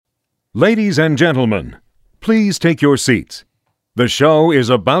Ladies and gentlemen, please take your seats. The show is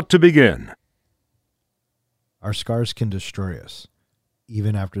about to begin. Our scars can destroy us,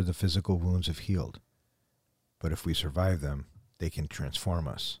 even after the physical wounds have healed. But if we survive them, they can transform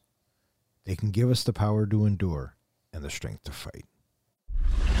us. They can give us the power to endure and the strength to fight.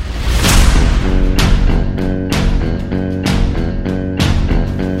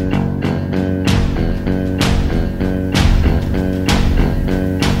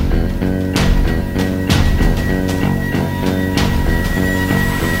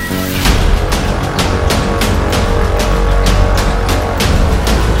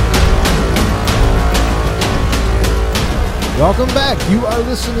 Welcome back. You are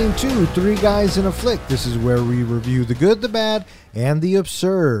listening to Three Guys in a Flick. This is where we review the good, the bad, and the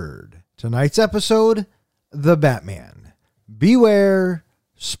absurd. Tonight's episode, The Batman. Beware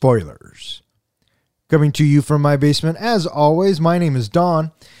spoilers. Coming to you from my basement, as always, my name is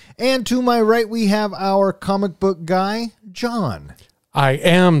Don. And to my right, we have our comic book guy, John. I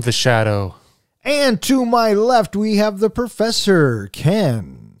am the Shadow. And to my left, we have the Professor,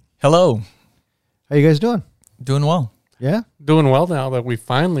 Ken. Hello. How you guys doing? Doing well. Yeah? Doing well now that we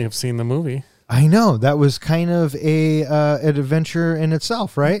finally have seen the movie. I know. That was kind of an adventure in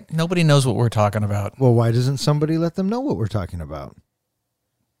itself, right? Nobody knows what we're talking about. Well, why doesn't somebody let them know what we're talking about?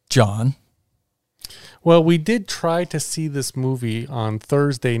 John. Well, we did try to see this movie on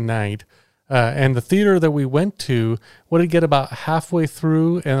Thursday night, and the theater that we went to, what did get about halfway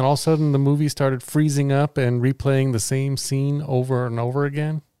through, and all of a sudden the movie started freezing up and replaying the same scene over and over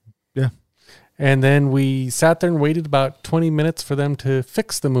again. Yeah. And then we sat there and waited about 20 minutes for them to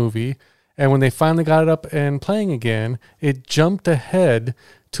fix the movie. And when they finally got it up and playing again, it jumped ahead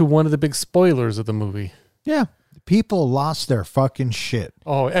to one of the big spoilers of the movie. Yeah. People lost their fucking shit.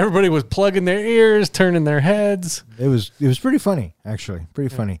 Oh, everybody was plugging their ears, turning their heads. It was pretty funny, actually.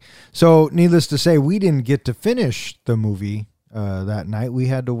 Pretty funny. So, needless to say, we didn't get to finish the movie that night. We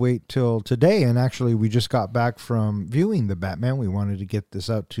had to wait till today. And actually, we just got back from viewing The Batman. We wanted to get this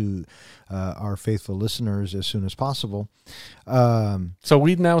out to our faithful listeners as soon as possible. So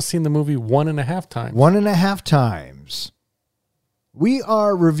we've now seen the movie 1.5 times. 1.5 times. We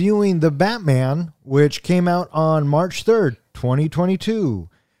are reviewing The Batman, which came out on March 3rd, 2022.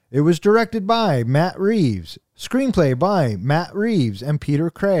 It was directed by Matt Reeves. Screenplay by Matt Reeves and Peter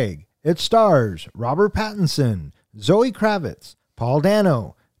Craig. It stars Robert Pattinson, Zoe Kravitz, Paul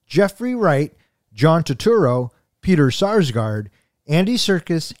Dano, Jeffrey Wright, John Turturro, Peter Sarsgaard, Andy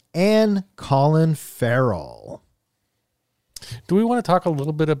Serkis, and Colin Farrell. Do we want to talk a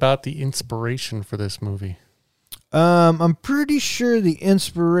little bit about the inspiration for this movie? I'm pretty sure the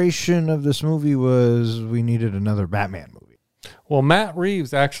inspiration of this movie was we needed another Batman movie. Well, Matt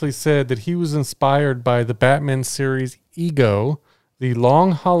Reeves actually said that he was inspired by the Batman series Ego, The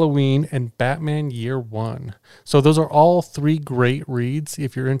Long Halloween, and Batman Year One. So those are all three great reads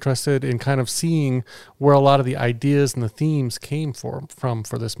if you're interested in kind of seeing where a lot of the ideas and the themes came from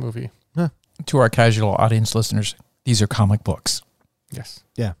for this movie. Huh. To our casual audience listeners, these are comic books. Yes.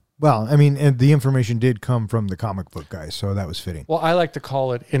 Yeah. Well, I mean, and the information did come from the comic book guys, so that was fitting. Well, I like to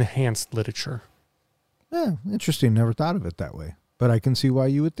call it enhanced literature. Yeah, interesting. Never thought of it that way. But I can see why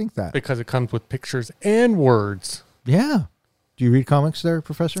you would think that. Because it comes with pictures and words. Yeah. Do you read comics there,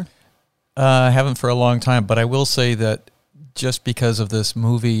 Professor? I haven't for a long time, but I will say that just because of this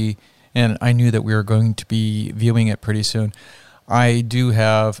movie, and I knew that we were going to be viewing it pretty soon, I do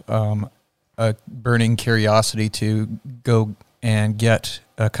have a burning curiosity to go and get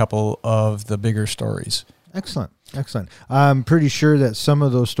a couple of the bigger stories. Excellent. Excellent. I'm pretty sure that some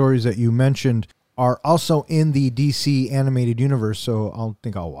of those stories that you mentioned are also in the DC animated universe, so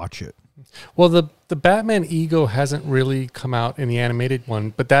I'll watch it. Well, the Batman Ego hasn't really come out in the animated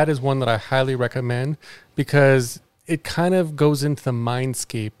one, but that is one that I highly recommend because it kind of goes into the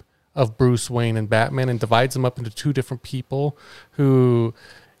mindscape of Bruce Wayne and Batman and divides them up into two different people who,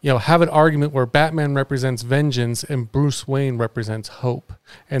 have an argument where Batman represents vengeance and Bruce Wayne represents hope.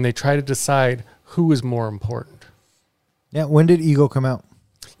 And they try to decide who is more important. Yeah, when did Ego come out?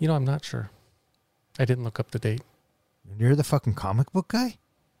 I'm not sure. I didn't look up the date. You're the fucking comic book guy?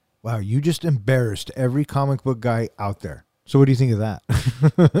 Wow, you just embarrassed every comic book guy out there. So what do you think of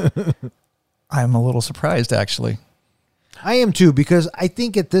that? I'm a little surprised, actually. I am too, because I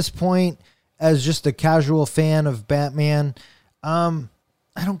think at this point, as just a casual fan of Batman,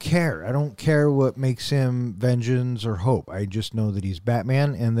 I don't care. I don't care what makes him vengeance or hope. I just know that he's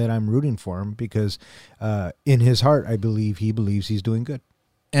Batman and that I'm rooting for him because in his heart, I believe he believes he's doing good.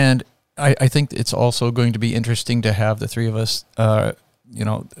 And I think it's also going to be interesting to have the three of us,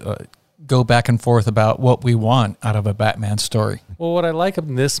 go back and forth about what we want out of a Batman story. Well, what I like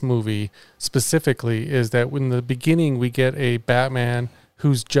of this movie specifically is that in the beginning we get a Batman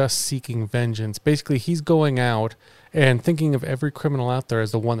who's just seeking vengeance. Basically, he's going out and thinking of every criminal out there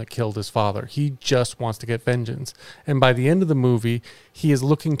as the one that killed his father. He just wants to get vengeance. And by the end of the movie, he is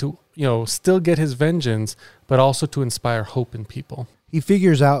looking to, still get his vengeance, but also to inspire hope in people. He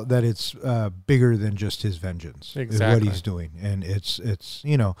figures out that it's bigger than just his vengeance. Exactly. Is what he's doing. And it's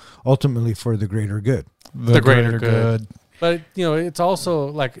ultimately for the greater good. The greater good. But, it's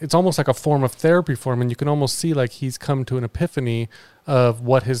also it's almost like a form of therapy for him. And you can almost see like he's come to an epiphany of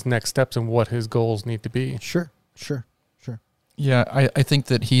what his next steps and what his goals need to be. Sure. Yeah, I think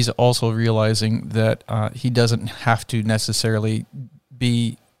that he's also realizing that he doesn't have to necessarily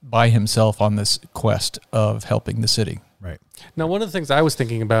be by himself on this quest of helping the city. Right. Now, one of the things I was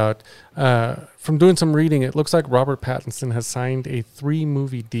thinking about, from doing some reading, it looks like Robert Pattinson has signed a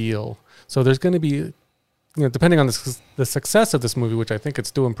 3-movie deal. So there's going to be, depending on the success of this movie, which I think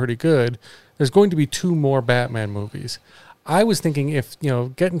it's doing pretty good, there's going to be 2 more Batman movies. I was thinking if,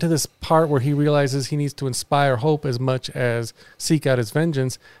 getting to this part where he realizes he needs to inspire hope as much as seek out his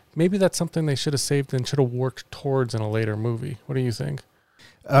vengeance, maybe that's something they should have saved and should have worked towards in a later movie. What do you think?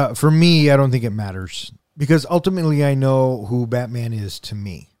 For me, I don't think it matters because ultimately I know who Batman is to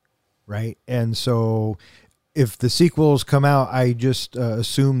me, right? And so if the sequels come out, I just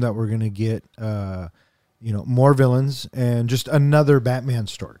assume that we're going to get, more villains and just another Batman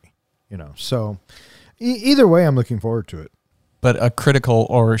story, So either way, I'm looking forward to it. But a critical,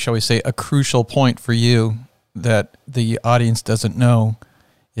 or shall we say, a crucial point for you that the audience doesn't know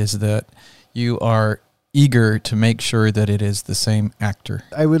is that you are eager to make sure that it is the same actor.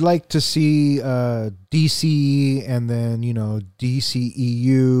 I would like to see DC and then,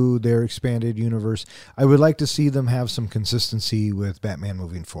 DCEU, their expanded universe. I would like to see them have some consistency with Batman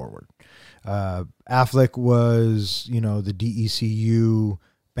moving forward. Affleck was, the DCEU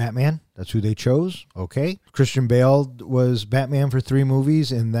Batman. That's who they chose. Okay. Christian Bale was Batman for 3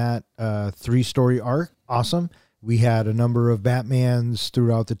 movies in that 3-story arc. Awesome. We had a number of Batmans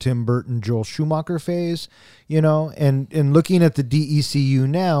throughout the Tim Burton, Joel Schumacher phase, and looking at the DECU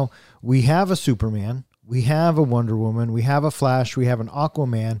now, we have a Superman, we have a Wonder Woman, we have a Flash, we have an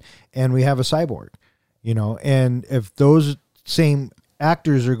Aquaman, and we have a Cyborg, and if those same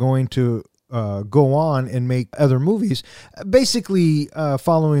actors are going to go on and make other movies, basically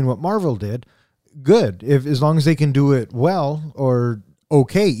following what Marvel did, good. As long as they can do it well or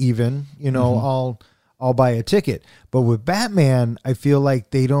okay, even, I'll buy a ticket. But with Batman, I feel like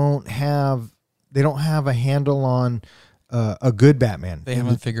they don't have a handle on a good Batman. They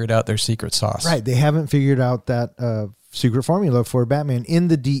haven't figured out their secret sauce. Right. They haven't figured out that secret formula for Batman in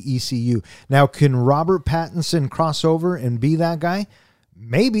the DECU. Now, can Robert Pattinson cross over and be that guy?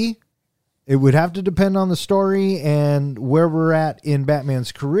 Maybe. It would have to depend on the story and where we're at in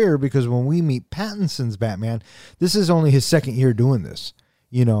Batman's career, because when we meet Pattinson's Batman, this is only his 2nd year doing this.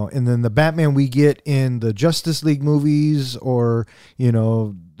 And then the Batman we get in the Justice League movies or,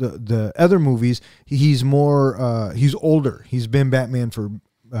 the other movies, he's more, he's older. He's been Batman for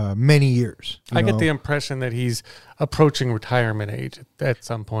many years. I get the impression that he's approaching retirement age at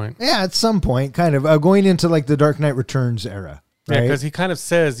some point. Yeah, at some point, kind of going into like the Dark Knight Returns era. Right? Yeah, because he kind of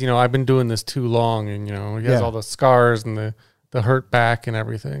says, I've been doing this too long, and, he has all the scars and the hurt back and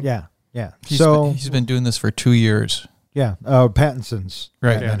everything. Yeah. He's been doing this for 2 years. Yeah, Pattinson's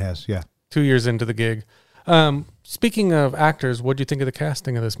right. Batman has, 2 years into the gig. Speaking of actors, what do you think of the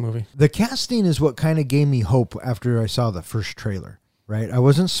casting of this movie? The casting is what kind of gave me hope after I saw the first trailer, right? I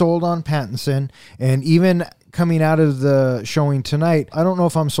wasn't sold on Pattinson, and even coming out of the showing tonight, I don't know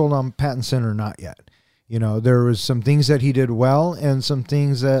if I'm sold on Pattinson or not yet. There was some things that he did well and some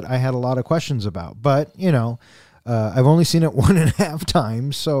things that I had a lot of questions about, but, I've only seen it 1.5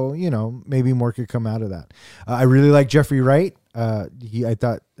 times, so, maybe more could come out of that. I really like Jeffrey Wright. I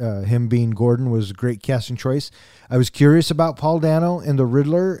thought him being Gordon was a great casting choice. I was curious about Paul Dano and the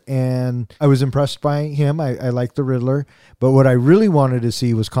Riddler, and I was impressed by him. I like the Riddler, but what I really wanted to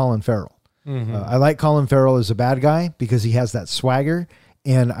see was Colin Farrell. Mm-hmm. I like Colin Farrell as a bad guy because he has that swagger,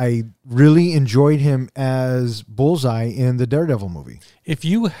 and I really enjoyed him as Bullseye in the Daredevil movie. If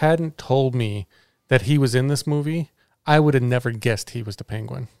you hadn't told me that he was in this movie, I would have never guessed he was the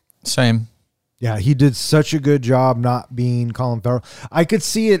Penguin. Same. Yeah, he did such a good job not being Colin Farrell. I could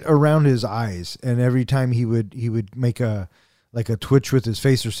see it around his eyes, and every time he would make a twitch with his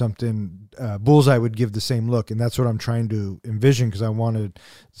face or something, Bullseye would give the same look, and that's what I'm trying to envision because I want to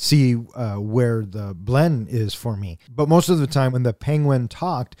see where the blend is for me. But most of the time when the Penguin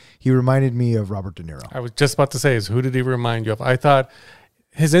talked, he reminded me of Robert De Niro. I was just about to say, who did he remind you of? I thought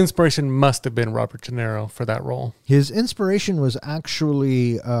his inspiration must have been Robert De Niro for that role. His inspiration was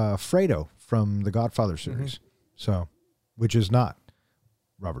actually Fredo from the Godfather series, so which is not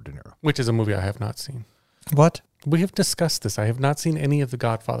Robert De Niro. Which is a movie I have not seen. What? We have discussed this. I have not seen any of the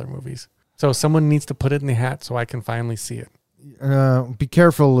Godfather movies. So someone needs to put it in the hat so I can finally see it. Be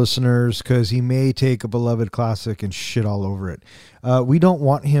careful, listeners, because he may take a beloved classic and shit all over it. We don't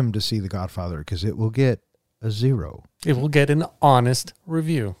want him to see The Godfather because it will get a 0. It will get an honest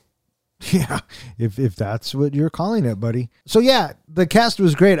review. Yeah, if that's what you're calling it, buddy. So yeah, the cast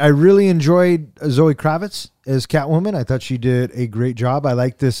was great. I really enjoyed Zoe Kravitz as Catwoman. I thought she did a great job. I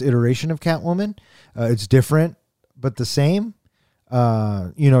like this iteration of Catwoman. It's different, but the same.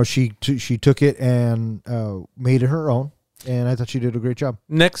 She took it and made it her own. And I thought she did a great job.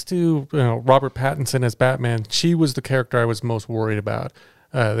 Next to Robert Pattinson as Batman, she was the character I was most worried about,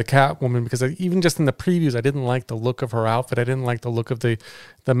 the Catwoman, because even just in the previews, I didn't like the look of her outfit. I didn't like the look of the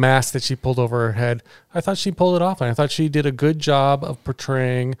mask that she pulled over her head. I thought she pulled it off, and I thought she did a good job of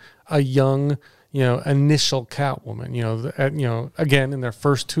portraying a young, initial Catwoman. Again, in their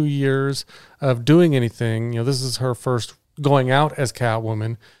first 2 years of doing anything, this is her first going out as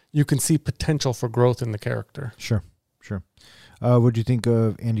Catwoman. You can see potential for growth in the character. Sure. What do you think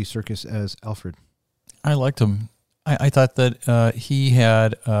of Andy Serkis as Alfred? I liked him. I thought that he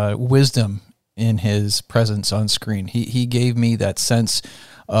had wisdom in his presence on screen. He gave me that sense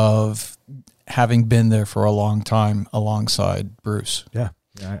of having been there for a long time alongside Bruce. Yeah,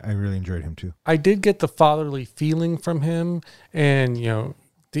 I really enjoyed him too. I did get the fatherly feeling from him, and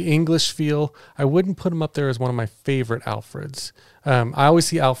the English feel. I wouldn't put him up there as one of my favorite Alfreds. I always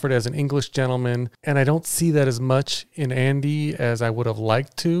see Alfred as an English gentleman, and I don't see that as much in Andy as I would have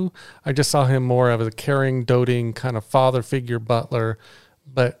liked to. I just saw him more of a caring, doting kind of father figure butler,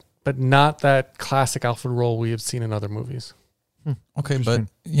 but not that classic Alfred role we have seen in other movies. Okay, but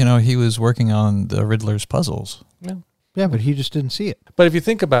he was working on the Riddler's puzzles. Yeah, but he just didn't see it. But if you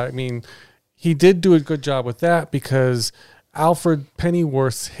think about it, he did do a good job with that, because Alfred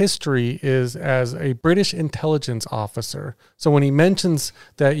Pennyworth's history is as a British intelligence officer. So when he mentions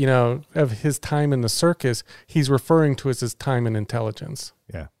that, of his time in the circus, he's referring to his time in intelligence.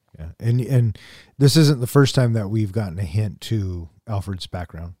 Yeah. And this isn't the first time that we've gotten a hint to Alfred's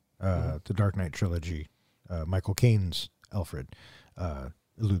background. The Dark Knight trilogy, Michael Caine's Alfred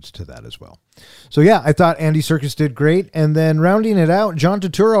alludes to that as well. So yeah, I thought Andy Serkis did great. And then rounding it out, John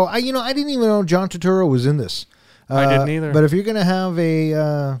Turturro. I didn't even know John Turturro was in this. I didn't either. But if you're going to have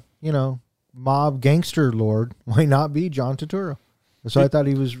a, mob gangster lord, why not be John Turturro? So I thought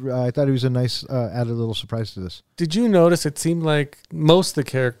he was a nice added little surprise to this. Did you notice it seemed like most of the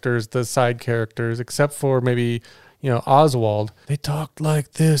characters, the side characters, except for maybe, Oswald, they talked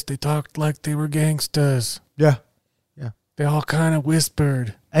like this. They talked like they were gangsters. Yeah. They all kind of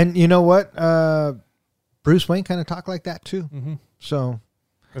whispered. And you know what? Bruce Wayne kind of talked like that too. Mm-hmm. So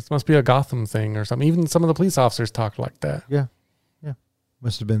this must be a Gotham thing or something. Even some of the police officers talked like that. Yeah.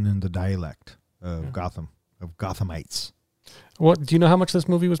 Must have been in the dialect of Gotham, of Gothamites. What do you know how much this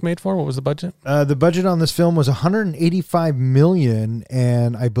movie was made for? What was the budget? The budget on this film was $185 million,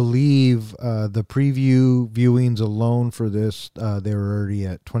 and I believe the preview viewings alone for this, they were already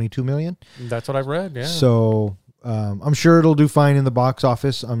at $22 million. That's what I've read, yeah. So I'm sure it'll do fine in the box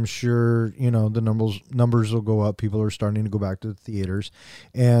office. I'm sure, the numbers will go up. People are starting to go back to the theaters.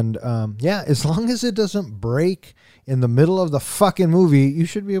 And as long as it doesn't break in the middle of the fucking movie, you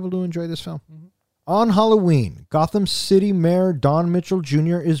should be able to enjoy this film. Mm-hmm. On Halloween, Gotham City Mayor Don Mitchell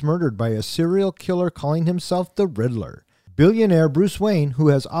Jr. is murdered by a serial killer calling himself the Riddler. Billionaire Bruce Wayne, who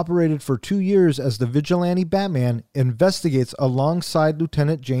has operated for 2 years as the vigilante Batman, investigates alongside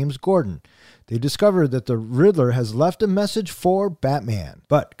Lieutenant James Gordon. They discover that the Riddler has left a message for Batman,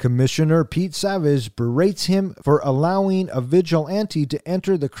 but Commissioner Pete Savage berates him for allowing a vigilante to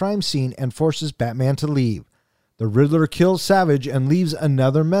enter the crime scene and forces Batman to leave. The Riddler kills Savage and leaves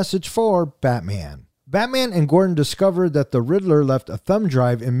another message for Batman. Batman and Gordon discover that the Riddler left a thumb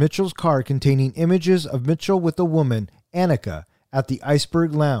drive in Mitchell's car containing images of Mitchell with a woman, Annika, at the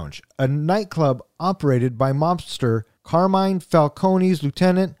Iceberg Lounge, a nightclub operated by mobster Carmine Falcone's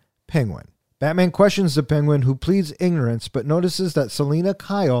lieutenant, Penguin. Batman questions the Penguin, who pleads ignorance, but notices that Selina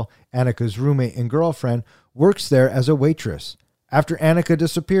Kyle, Annika's roommate and girlfriend, works there as a waitress. After Annika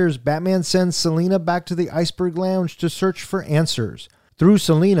disappears, Batman sends Selina back to the Iceberg Lounge to search for answers. Through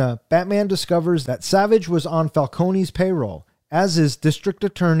Selina, Batman discovers that Savage was on Falcone's payroll, as is District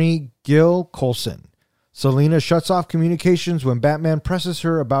Attorney Gil Colson. Selina shuts off communications when Batman presses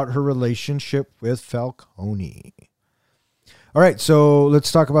her about her relationship with Falcone. All right, so let's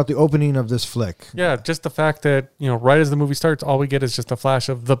talk about the opening of this flick. Yeah, just the fact that, right as the movie starts, all we get is just a flash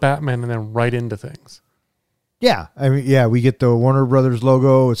of the Batman and then right into things. Yeah, I mean, yeah, we get the Warner Brothers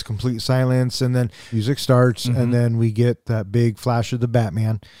logo. It's complete silence, and then music starts, and then we get that big flash of the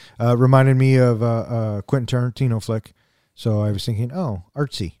Batman. Reminded me of a Quentin Tarantino flick, so I was thinking, oh,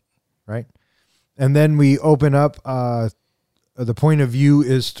 artsy, right? And then we open up. The point of view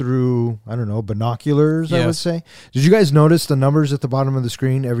is through, I don't know, binoculars, I would say. Did you guys notice the numbers at the bottom of the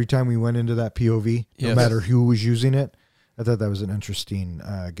screen every time we went into that POV, no matter who was using it? I thought that was an interesting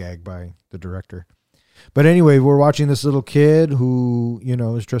gag by the director. But anyway, we're watching this little kid who,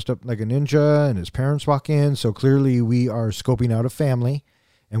 is dressed up like a ninja, and his parents walk in. So clearly we are scoping out a family,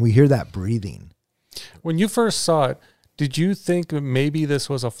 and we hear that breathing. When you first saw it, did you think maybe this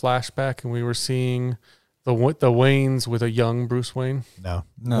was a flashback and we were seeing the Waynes with a young Bruce Wayne? No.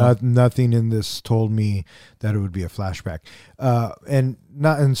 Nothing in this told me that it would be a flashback, and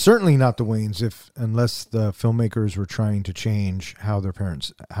certainly not the Waynes, unless the filmmakers were trying to change how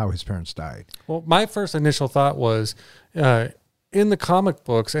his parents died. Well, my first initial thought was, in the comic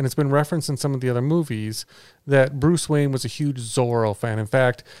books, and it's been referenced in some of the other movies, that Bruce Wayne was a huge Zorro fan. In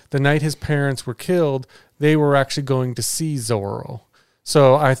fact, the night his parents were killed, they were actually going to see Zorro.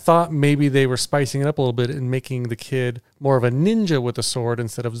 So I thought maybe they were spicing it up a little bit and making the kid more of a ninja with a sword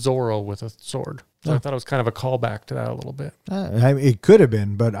instead of Zorro with a sword. So I thought it was kind of a callback to that a little bit. It could have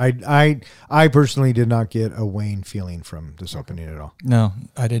been, but I personally did not get a Wayne feeling from this opening at all. No,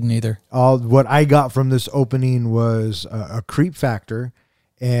 I didn't either. What I got from this opening was a creep factor,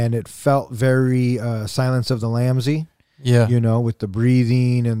 and it felt very Silence of the Lambs-y. Yeah. With the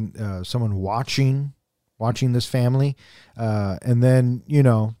breathing and someone watching this family. And then,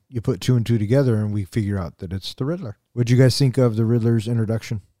 you put two and two together and we figure out that it's the Riddler. What'd you guys think of the Riddler's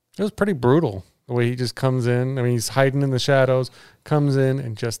introduction? It was pretty brutal. The way he just comes in. I mean, he's hiding in the shadows, comes in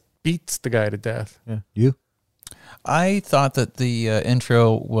and just beats the guy to death. Yeah. You? I thought that the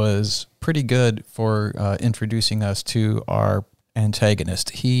intro was pretty good for introducing us to our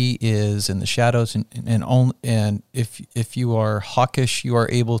antagonist. He is in the shadows, and if you are hawkish, you are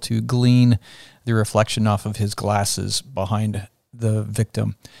able to glean the reflection off of his glasses behind the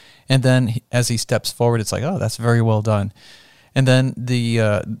victim. And then as he steps forward, it's like, oh, that's very well done. And then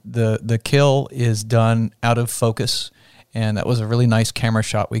the kill is done out of focus, and that was a really nice camera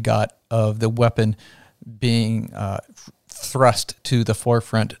shot we got of the weapon being thrust to the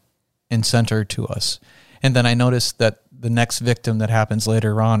forefront and center to us. And then I noticed that the next victim that happens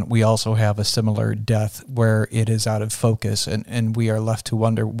later on, we also have a similar death where it is out of focus, and we are left to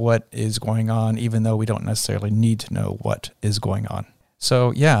wonder what is going on, even though we don't necessarily need to know what is going on.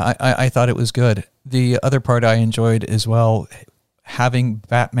 So, yeah, I thought it was good. The other part I enjoyed as well, having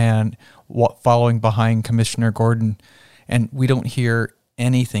Batman following behind Commissioner Gordon, and we don't hear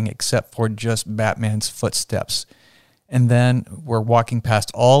anything except for just Batman's footsteps. And then we're walking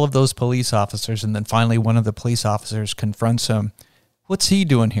past all of those police officers, and then finally one of the police officers confronts him. What's he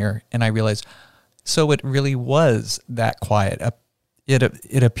doing here? And I realized, so it really was that quiet.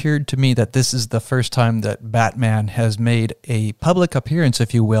 It appeared to me that this is the first time that Batman has made a public appearance,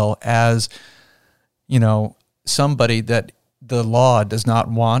 if you will, as, somebody that the law does not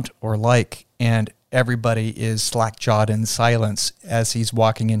want or like, and everybody is slack-jawed in silence as he's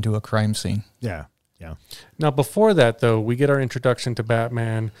walking into a crime scene. Yeah. Yeah. Now, before that, though, we get our introduction to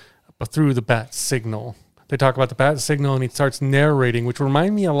Batman through the bat signal. They talk about the bat signal, and he starts narrating, which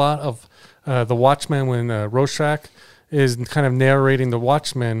remind me a lot of the Watchmen when Rorschach is kind of narrating the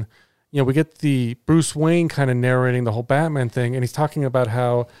Watchmen. We get the Bruce Wayne kind of narrating the whole Batman thing, and he's talking about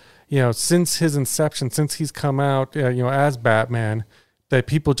how, since his inception, since he's come out, as Batman, that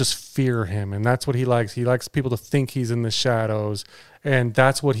people just fear him, and that's what he likes. He likes people to think he's in the shadows, and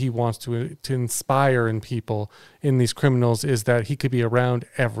that's what he wants to inspire in people, in these criminals, is that he could be around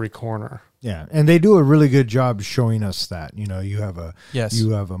every corner. Yeah, and they do a really good job showing us that. You have a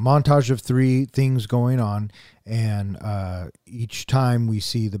montage of 3 things going on, and each time we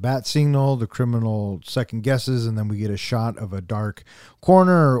see the bat signal, the criminal second guesses, and then we get a shot of a dark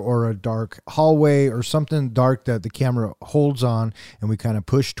corner or a dark hallway or something dark that the camera holds on, and we kind of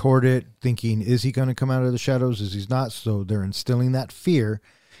push toward it, thinking, is he going to come out of the shadows? Is he not? So they're instilling that fear.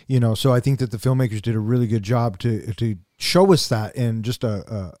 So I think that the filmmakers did a really good job to show us that in just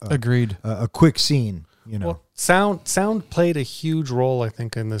agreed a quick scene. Well, sound played a huge role, I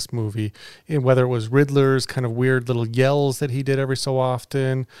think, in this movie. In whether it was Riddler's kind of weird little yells that he did every so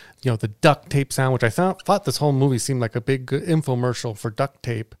often, the duct tape sound, which I thought this whole movie seemed like a big infomercial for duct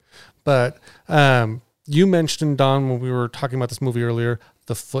tape. But you mentioned, Don, when we were talking about this movie earlier,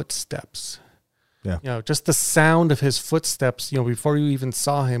 the footsteps. Yeah. You know, just the sound of his footsteps, you know, before you even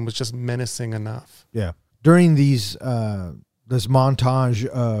saw him was just menacing enough. Yeah. During these this montage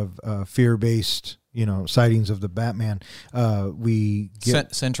of fear-based, you know, sightings of the Batman, we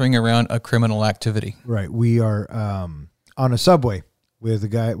get Centering around a criminal activity. right. We are on a subway with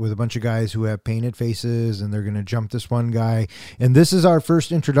a bunch of guys who have painted faces, and they're going to jump this one guy. And this is our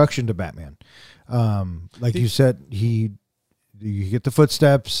first introduction to Batman. Like you said, you get the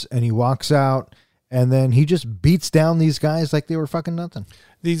footsteps, and he walks out, and then he just beats down these guys like they were fucking nothing.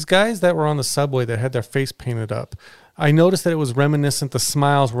 These guys that were on the subway that had their face painted up, I noticed that it was reminiscent, the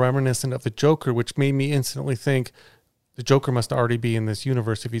smiles were reminiscent of the Joker, which made me instantly think the Joker must already be in this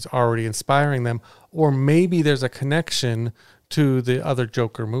universe if he's already inspiring them, or maybe there's a connection to the other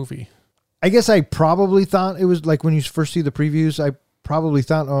Joker movie. I guess I probably thought it was like when you first see the previews, I probably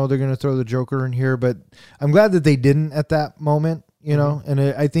thought, oh, they're going to throw the Joker in here, but I'm glad that they didn't at that moment, you know, and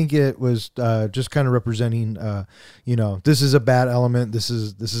I think it was just kind of representing, you know, this is a bad element. This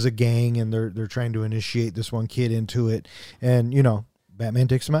is a gang, and they're trying to initiate this one kid into it. And, you know, Batman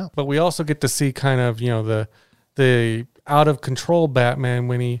takes him out. But we also get to see kind of, you know, the out of control Batman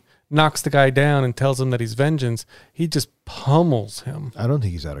when he knocks the guy down and tells him that he's vengeance. He just pummels him. I don't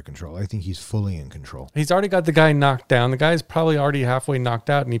think he's out of control. I think he's fully in control. He's already got the guy knocked down. The guy's probably already halfway knocked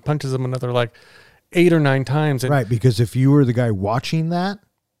out, and he punches him another like 8 or 9 times. And, Right, because if you were the guy watching that,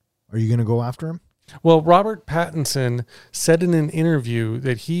 are you going to go after him? well, Robert Pattinson said in an interview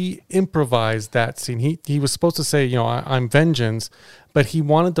that he improvised that scene. He was supposed to say, you know, I'm vengeance, but he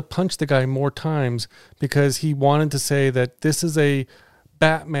wanted to punch the guy more times because he wanted to say that this is a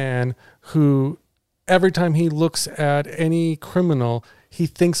Batman who every time he looks at any criminal, he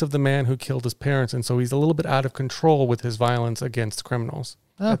thinks of the man who killed his parents. And so he's a little bit out of control with his violence against criminals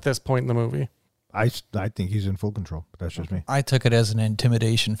at this point in the movie. I think he's in full control. But that's just me. I took it as an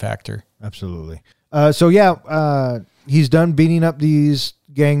intimidation factor. Absolutely. He's done beating up these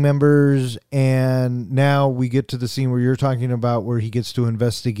gang members, and now we get to the scene where you're talking about where he gets to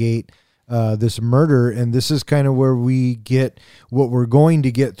investigate this murder, and this is kind of where we get what we're going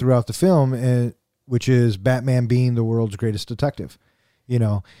to get throughout the film, and which is Batman being the world's greatest detective, you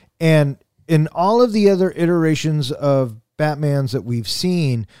know. And in all of the other iterations of Batmans that we've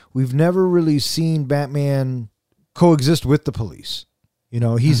seen, we've never really seen Batman coexist with the police. You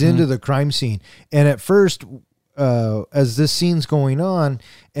know, he's into the crime scene. And at first, as this scene's going on,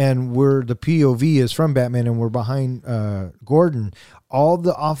 and where the POV is from Batman and we're behind Gordon, all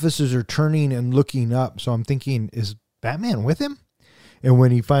the officers are turning and looking up. So I'm thinking, is Batman with him? And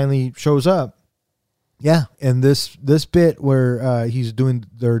when he finally shows up, yeah. And this bit where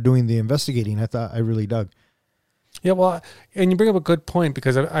they're doing the investigating, I really dug. Yeah, well, and you bring up a good point,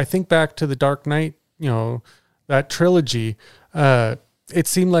 because I think back to the Dark Knight, you know, that trilogy. It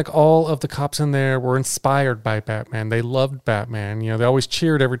seemed like all of the cops in there were inspired by Batman. They loved Batman. You know, they always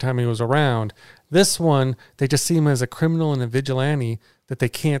cheered every time he was around. This one, they just see him as a criminal and a vigilante that they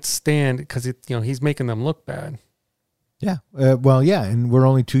can't stand because, you know, he's making them look bad. Yeah. And we're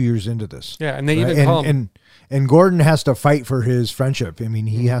only 2 years into this. Yeah, and they even call him. And Gordon has to fight for his friendship. I mean,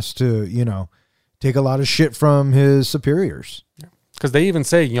 he has to, you know, take a lot of shit from his superiors. Because they even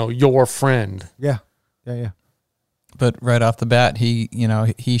say, you know, your friend. Yeah. But right off the bat, he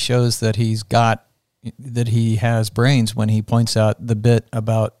shows that he has brains when he points out the bit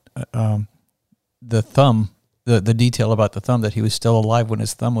about the thumb, the detail about the thumb, that he was still alive when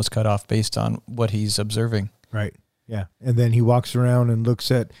his thumb was cut off based on what he's observing. Right. Yeah. And then he walks around and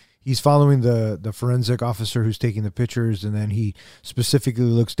he's following the forensic officer who's taking the pictures, and then he specifically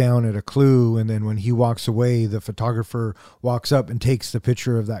looks down at a clue, and then when he walks away, the photographer walks up and takes the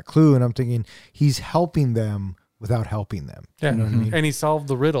picture of that clue, and I'm thinking he's helping them without helping them. Yeah. You know what I mean? And he solved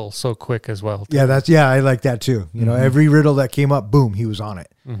the riddle so quick as well. Yeah, I like that too. You know, every riddle that came up, boom, he was on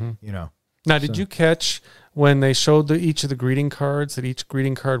it. You know. Now, did you catch when they showed each of the greeting cards that each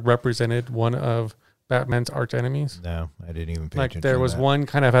greeting card represented one of Batman's arch enemies? No, I didn't even pay like attention. There was one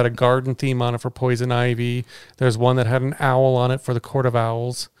kind of had a garden theme on it for Poison Ivy. There's one that had an owl on it for the Court of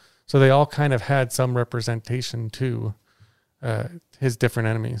Owls. So they all kind of had some representation to his different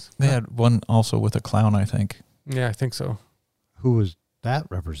enemies. They had one also with a clown, I think. Yeah, I think so. Who was that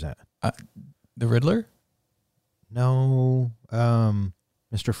represent? The Riddler? No,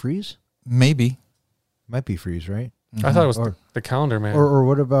 Mr. Freeze? Maybe. Might be Freeze, right? I thought it was Or- the Calendar Man. Or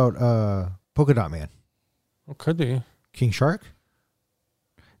what about Polka Dot Man? Well, could be. King Shark?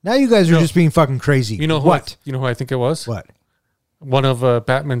 Now you guys are just being fucking crazy. You know who what? You know who I think it was? What? One of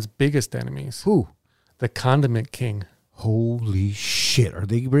Batman's biggest enemies. Who? The Condiment King. Holy shit! Are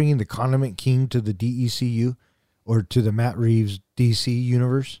they bringing the Condiment King to the DECU? or to the Matt Reeves DC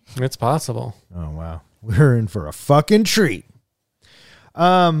universe. It's possible. Oh, wow. We're in for a fucking treat.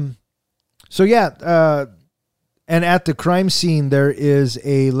 So yeah, and at the crime scene, there is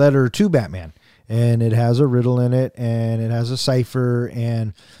a letter to Batman, and it has a riddle in it, and it has a cipher,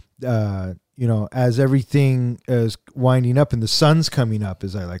 and, you know, as everything is winding up and the sun's coming up,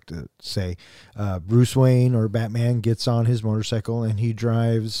 as I like to say, Bruce Wayne or Batman gets on his motorcycle and he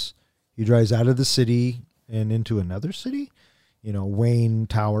drives out of the city and into another city, you know, Wayne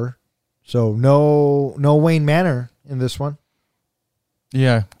Tower. So no Wayne Manor in this one.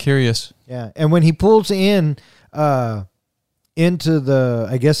 Yeah, curious. Yeah, and when he pulls in into the,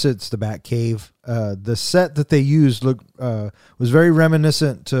 I guess it's the Batcave, the set that they used was very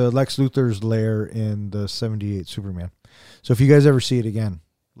reminiscent to Lex Luthor's lair in the 78 Superman. So if you guys ever see it again,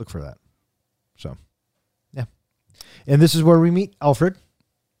 look for that. So, yeah. And this is where we meet Alfred.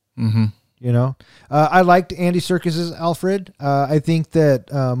 Mm-hmm. You know, I liked Andy Serkis's Alfred. I think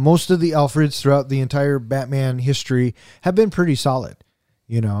that most of the Alfreds throughout the entire Batman history have been pretty solid,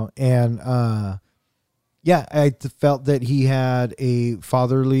 you know, and yeah, I felt that he had a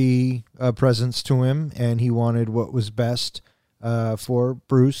fatherly presence to him, and he wanted what was best for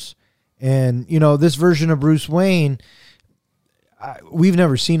Bruce. And, you know, this version of Bruce Wayne, we've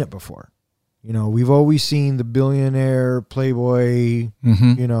never seen it before. You know, we've always seen the billionaire, playboy,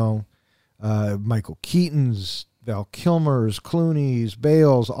 you know, Michael Keaton's, Val Kilmer's, Clooney's,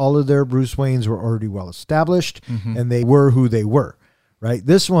 Bale's, all of their Bruce Waynes were already well established, and they were who they were, right?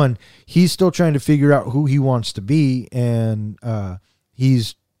 This one, he's still trying to figure out who he wants to be, and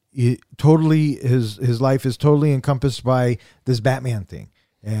his life is totally encompassed by this Batman thing.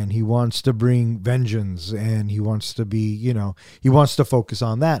 And he wants to bring vengeance, and he wants to be, you know, he wants to focus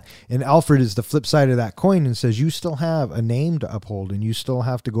on that. And Alfred is the flip side of that coin and says, you still have a name to uphold, and you still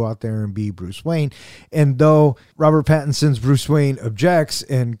have to go out there and be Bruce Wayne. And though Robert Pattinson's Bruce Wayne objects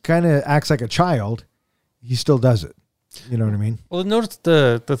and kind of acts like a child, he still does it. You know what I mean? Well, notice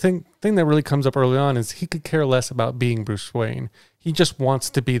the thing that really comes up early on is he could care less about being Bruce Wayne. He just wants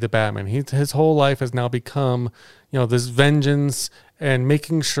to be the Batman. His whole life has now become, you know, this vengeance and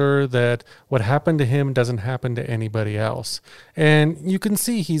making sure that what happened to him doesn't happen to anybody else. And you can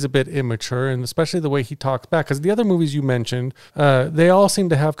see he's a bit immature, and especially the way he talks back. Because the other movies you mentioned, they all seem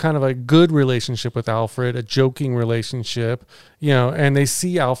to have kind of a good relationship with Alfred, a joking relationship, you know, and they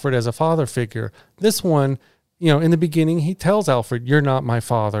see Alfred as a father figure. This one, you know, in the beginning, he tells Alfred, "You're not my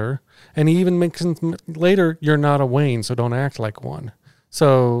father." And he even mentions later, "You're not a Wayne, so don't act like one."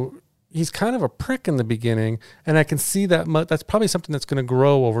 So he's kind of a prick in the beginning, and I can see that that's probably something that's going to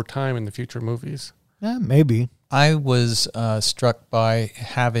grow over time in the future movies. Yeah, maybe. I was struck by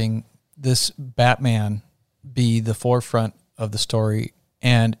having this Batman be the forefront of the story,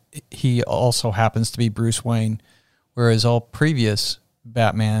 and he also happens to be Bruce Wayne, whereas all previous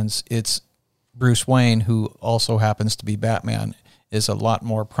Batmans, it's Bruce Wayne, who also happens to be Batman, is a lot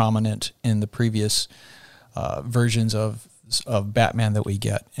more prominent in the previous versions of Batman that we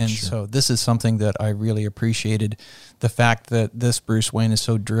get. And so this is something that I really appreciated, the fact that this Bruce Wayne is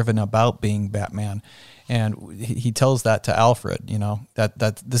so driven about being Batman. And he tells that to Alfred, you know, that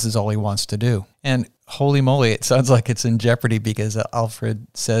this is all he wants to do. And holy moly, it sounds like it's in jeopardy because Alfred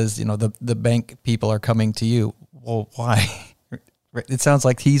says, you know, the bank people are coming to you. Well, why? It sounds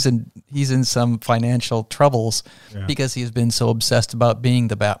like he's in some financial troubles because he's been so obsessed about being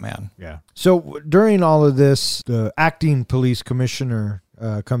the Batman. Yeah. So during all of this, the acting police commissioner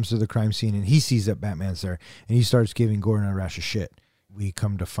comes to the crime scene, and he sees that Batman's there, and he starts giving Gordon a rash of shit. We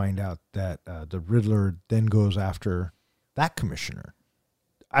come to find out that the Riddler then goes after that commissioner.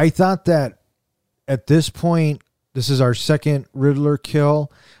 I thought that at this point, this is our second Riddler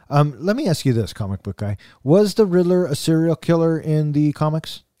kill. Let me ask you this, comic book guy. Was the Riddler a serial killer in the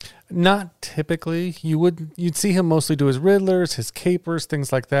comics? Not typically. You'd see him mostly do his Riddlers, his capers,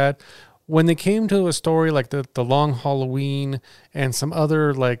 things like that. When they came to a story like the Long Halloween and some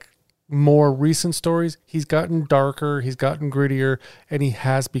other like more recent stories, he's gotten darker, he's gotten grittier, and he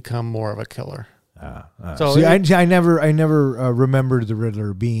has become more of a killer. So see, I never remembered the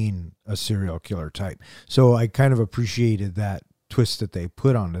Riddler being a serial killer type. So I kind of appreciated that twist that they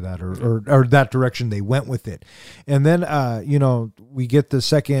put onto that, or that direction they went with it. And then, you know, we get the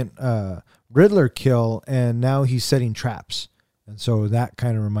second Riddler kill, and now he's setting traps. And so that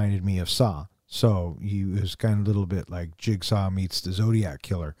kind of reminded me of Saw. So he was kind of a little bit like Jigsaw meets the Zodiac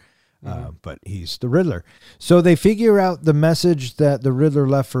Killer. But he's the Riddler. So they figure out the message that the Riddler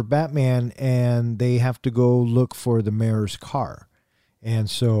left for Batman, and they have to go look for the mayor's car. And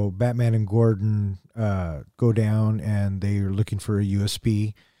so Batman and Gordon go down, and they're looking for a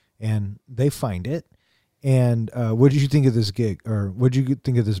USB, and they find it. And what did you think of this gig, or what did you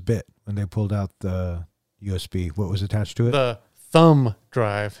think of this bit when they pulled out the USB? What was attached to it? The thumb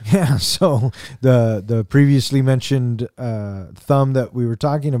drive. Yeah, so the previously mentioned thumb that we were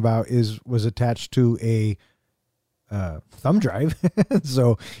talking about was attached to a thumb drive.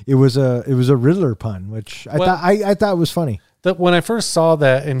 So it was a Riddler pun, which I thought was funny. When I first saw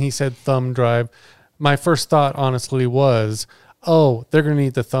that and he said thumb drive, my first thought honestly was, oh, they're going to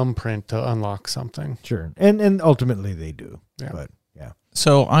need the thumbprint to unlock something. Sure. And ultimately they do. Yeah. But yeah.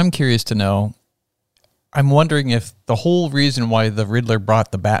 So I'm curious to know, I'm wondering if the whole reason why the Riddler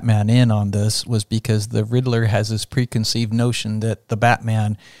brought the Batman in on this was because the Riddler has this preconceived notion that the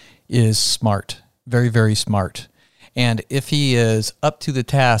Batman is smart, very, very smart. And if he is up to the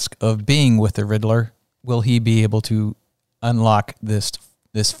task of being with the Riddler, will he be able to unlock this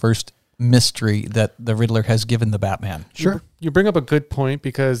first mystery that the Riddler has given the Batman? Sure. You bring up a good point,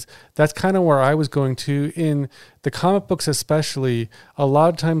 because that's kind of where I was going to. In the comic books especially, a lot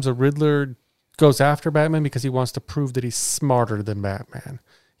of times the Riddler goes after Batman because he wants to prove that he's smarter than Batman.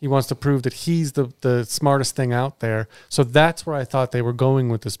 He wants to prove that he's the smartest thing out there. So that's where I thought they were going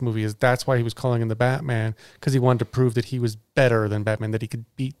with this movie, is that's why he was calling him the Batman, because he wanted to prove that he was better than Batman, that he could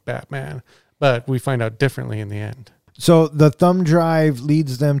beat Batman. But we find out differently in the end. So the thumb drive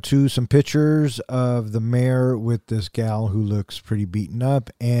leads them to some pictures of the mayor with this gal who looks pretty beaten up.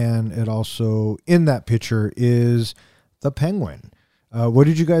 And it also, in that picture, is the Penguin. What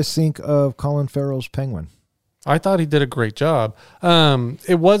did you guys think of Colin Farrell's Penguin? I thought he did a great job. I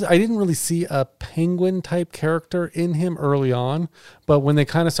didn't really see a penguin type character in him early on, but when they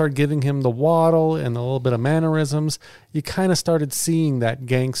kind of started giving him the waddle and a little bit of mannerisms, you kind of started seeing that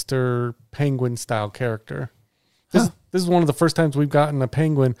gangster penguin style character. This is one of the first times we've gotten a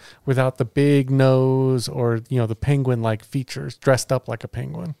penguin without the big nose or, the penguin like features, dressed up like a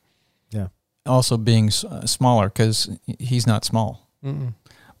penguin. Yeah. Also being smaller, because he's not small. Mm-mm.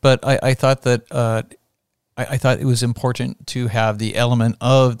 But I thought that I thought it was important to have the element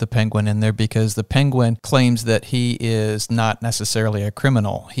of the Penguin in there, because the Penguin claims that he is not necessarily a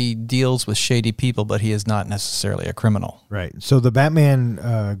criminal. He deals with shady people, but he is not necessarily a criminal. Right. So the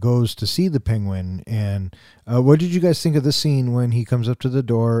Batman goes to see the Penguin, and what did you guys think of the scene when he comes up to the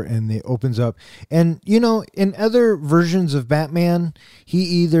door and it opens up? And, in other versions of Batman, he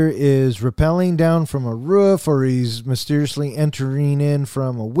either is rappelling down from a roof or he's mysteriously entering in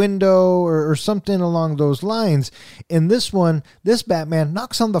from a window or something along those lines. In this one, this Batman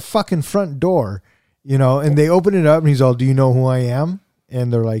knocks on the fucking front door, and they open it up and he's all, "Do you know who I am?"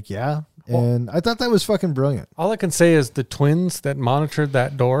 And they're like, "Yeah." And I thought that was fucking brilliant. All I can say is the twins that monitored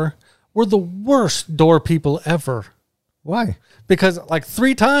that door were the worst door people ever. Why? Because like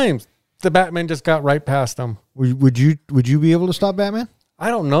 3 times the Batman just got right past them. Would you be able to stop Batman? I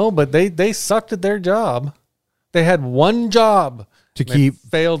don't know, but they sucked at their job. They had one job To They keep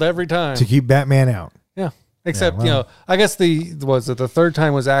failed every time. to keep Batman out. Yeah. Except, Yeah, well. I guess the third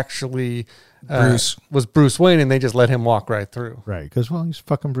time was actually Bruce Wayne, and they just let him walk right through. Right, because he's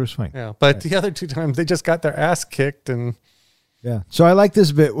fucking Bruce Wayne. Yeah. But the other 2 times they just got their ass kicked. And Yeah. So I like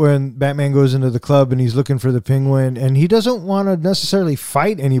this bit when Batman goes into the club and he's looking for the Penguin, and he doesn't want to necessarily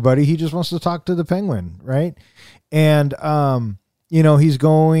fight anybody. He just wants to talk to the Penguin, right? And he's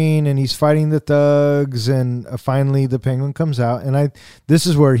going and he's fighting the thugs, and finally the Penguin comes out, and this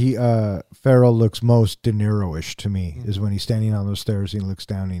is where Farrell looks most De Niro-ish to me, is when he's standing on those stairs and he looks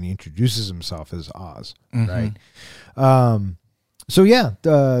down and he introduces himself as Oz, right? So yeah,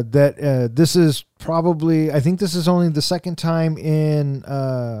 this is probably, I think this is only the second time in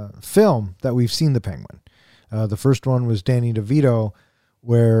film that we've seen the Penguin. The first one was Danny DeVito,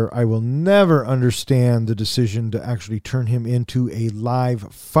 where I will never understand the decision to actually turn him into a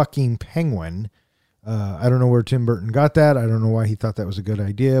live fucking penguin. I don't know where Tim Burton got that. I don't know why he thought that was a good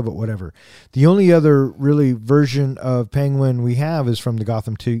idea, but whatever. The only other really version of Penguin we have is from the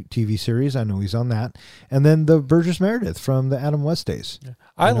Gotham TV series. I know he's on that. And then the Burgess Meredith from the Adam West days. yeah.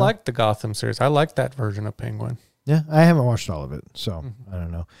 I liked the Gotham series. I liked that version of Penguin. Yeah, I haven't watched all of it, so I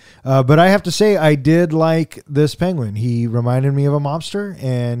don't know. But I have to say, I did like this Penguin. He reminded me of a mobster,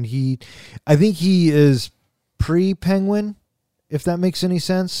 and I think he is pre-Penguin, if that makes any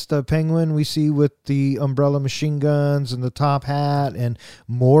sense. The Penguin we see with the umbrella machine guns and the top hat, and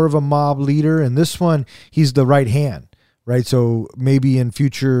more of a mob leader. And this one, he's the right hand, right? So maybe in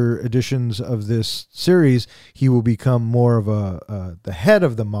future editions of this series, he will become more of the head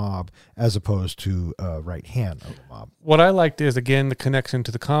of the mob as opposed to right hand of the mob. What I liked is, again, the connection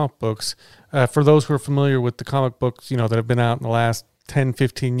to the comic books. For those who are familiar with the comic books, that have been out in the last 10,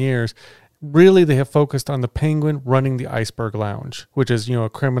 15 years, really they have focused on the Penguin running the Iceberg Lounge, which is, a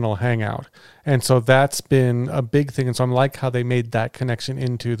criminal hangout. And so that's been a big thing. And so I like how they made that connection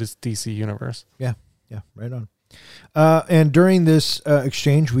into this DC universe. Yeah, right on. And during this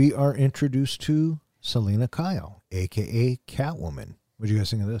exchange, we are introduced to Selina Kyle, a.k.a. Catwoman. What do you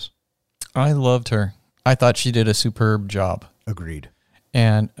guys think of this? I loved her. I thought she did a superb job. Agreed.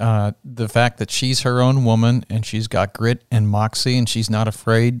 And the fact that she's her own woman and she's got grit and moxie and she's not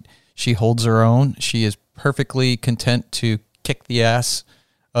afraid, she holds her own. She is perfectly content to kick the ass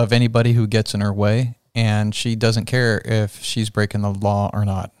of anybody who gets in her way. And she doesn't care if she's breaking the law or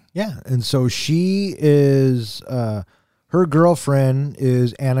not. Yeah. And so she is, her girlfriend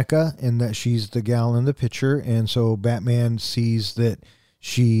is Annika, and that she's the gal in the picture. And so Batman sees that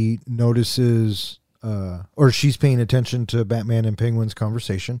she notices, or she's paying attention to Batman and Penguin's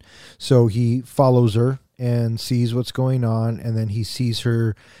conversation. So he follows her and sees what's going on. And then he sees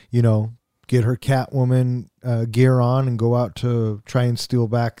her, get her Catwoman gear on and go out to try and steal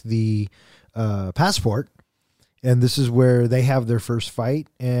back the passport. And this is where they have their first fight.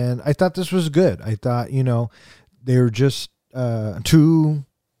 And I thought this was good. I thought, they were just two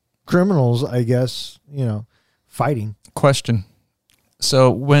criminals, I guess, fighting. Question.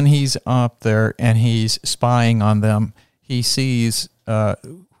 So when he's up there and he's spying on them, he sees,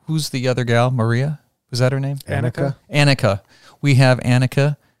 who's the other gal? Maria? Was that her name? Annika. Annika. We have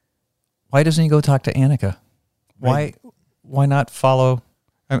Annika. Why doesn't he go talk to Annika? Right. Why not follow?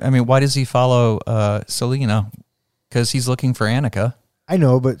 I mean, why does he follow Selina? Because he's looking for Annika. I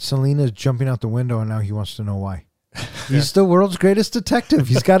know, but Selina's jumping out the window, and now he wants to know why. He's the world's greatest detective.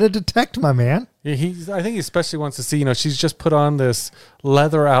 He's got to detect, my man. Yeah, I think he especially wants to see, she's just put on this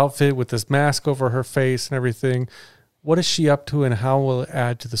leather outfit with this mask over her face and everything. What is she up to, and how will it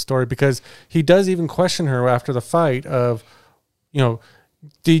add to the story? Because he does even question her after the fight of,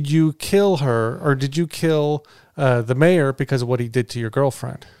 did you kill her, or did you kill the mayor because of what he did to your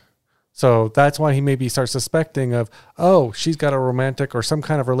girlfriend? So that's why he maybe starts suspecting of, she's got a romantic or some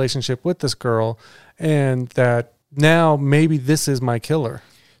kind of relationship with this girl, and that now maybe this is my killer.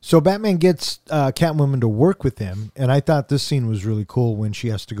 So Batman gets Catwoman to work with him, and I thought this scene was really cool when she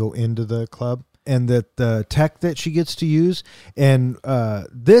has to go into the club, and that the tech that she gets to use, and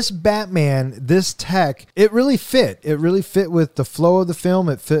this Batman, this tech, it really fit. It really fit with the flow of the film.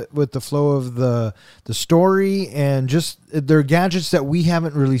 It fit with the flow of the story, and just they're gadgets that we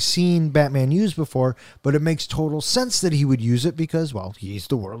haven't really seen Batman use before, but it makes total sense that he would use it because, well, he's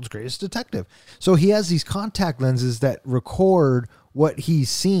the world's greatest detective. So he has these contact lenses that record what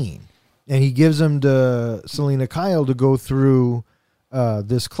he's seen, and he gives them to Selina Kyle to go through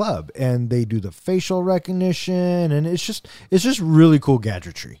this club, and they do the facial recognition, and it's just really cool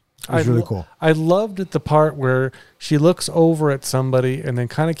gadgetry. It's really cool. I loved the part where she looks over at somebody and then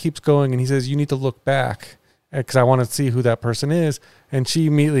kind of keeps going, and he says, "You need to look back because I want to see who that person is." And she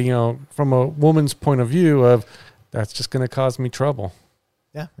immediately, from a woman's point of view, of that's just going to cause me trouble.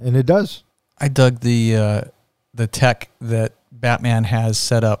 Yeah, and it does. I dug the tech that Batman has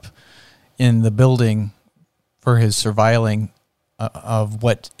set up in the building for his surveilling of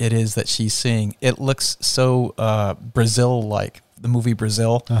what it is that she's seeing. It looks so Brazil-like, the movie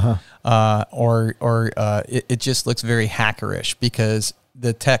Brazil, it just looks very hackerish because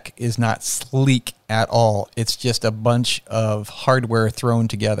the tech is not sleek at all. It's just a bunch of hardware thrown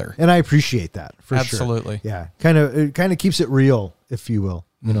together, and I appreciate that for Absolutely. Sure. Yeah, it kind of keeps it real, if you will.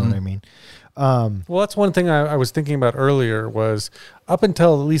 You know what I mean? Well, that's one thing I was thinking about earlier was up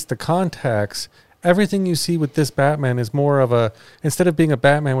until at least the Contacts, everything you see with this Batman is more of instead of being a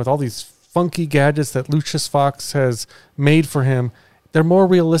Batman with all these funky gadgets that Lucius Fox has made for him, they're more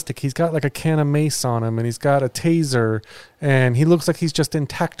realistic. He's got like a can of mace on him, and he's got a taser, and he looks like he's just in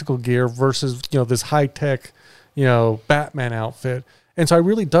tactical gear versus, this high-tech, Batman outfit. And so I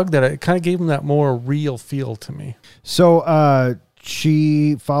really dug that. It kind of gave him that more real feel to me. So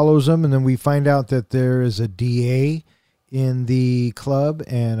she follows him, and then we find out that there is a DA in the club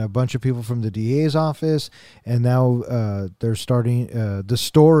and a bunch of people from the DA's office, and now they're starting, the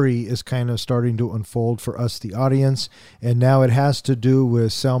story is kind of starting to unfold for us, the audience, and now it has to do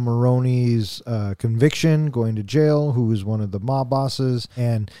with Sal Maroni's conviction, going to jail, who is one of the mob bosses,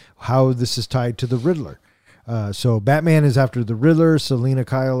 and how this is tied to the Riddler. So Batman is after the Riddler, Selina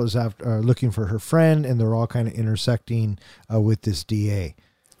Kyle is after looking for her friend, and they're all kind of intersecting with this DA.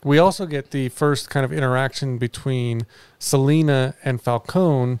 We also get the first kind of interaction between Selina and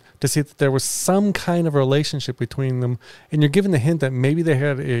Falcone to see that there was some kind of relationship between them. And you're given the hint that maybe they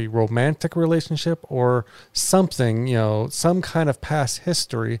had a romantic relationship or something, some kind of past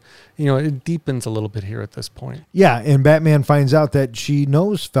history. It deepens a little bit here at this point. Yeah, and Batman finds out that she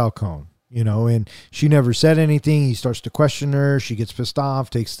knows Falcone. and she never said anything. He starts to question her. She gets pissed off,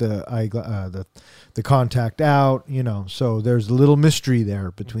 takes the contact out, so there's a little mystery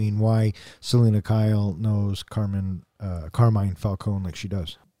there between why Selena Kyle knows Carmine Falcone like she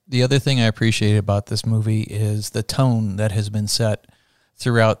does. The other thing I appreciate about this movie is the tone that has been set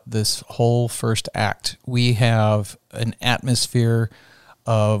throughout this whole first act. We have an atmosphere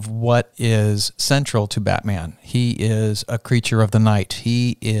of what is central to Batman. He is a creature of the night.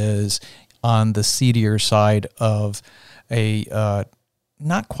 He is on the seedier side of a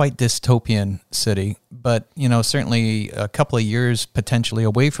not quite dystopian city, but certainly a couple of years potentially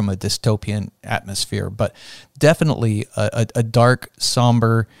away from a dystopian atmosphere, but definitely a dark,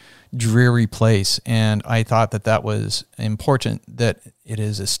 somber, dreary place. And I thought that was important, that it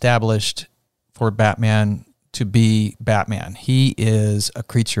is established for Batman to be Batman. He is a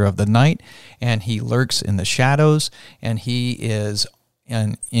creature of the night, and he lurks in the shadows, and he is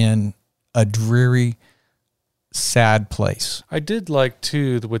in a dreary, sad place. I did like,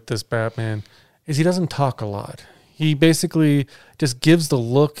 too, with this Batman, is he doesn't talk a lot. He basically just gives the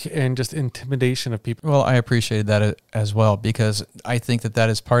look and just intimidation of people. Well, I appreciated that as well, because I think that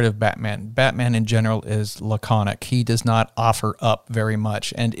is part of Batman. Batman in general is laconic. He does not offer up very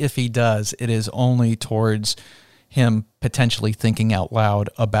much. And if he does, it is only towards him potentially thinking out loud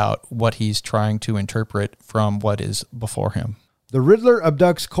about what he's trying to interpret from what is before him. The Riddler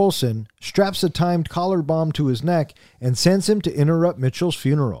abducts Coulson, straps a timed collar bomb to his neck, and sends him to interrupt Mitchell's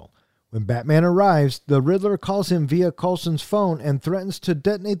funeral. When Batman arrives, the Riddler calls him via Coulson's phone and threatens to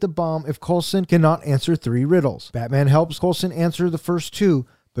detonate the bomb if Coulson cannot answer 3 riddles. Batman helps Coulson answer the first 2,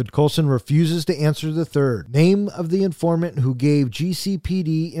 but Coulson refuses to answer the third. Name of the informant who gave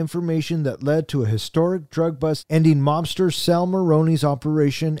GCPD information that led to a historic drug bust ending mobster Sal Maroni's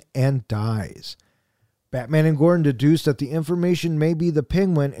operation, and dies. Batman and Gordon deduce that the information may be the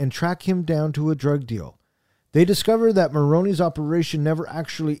Penguin and track him down to a drug deal. They discover that Maroni's operation never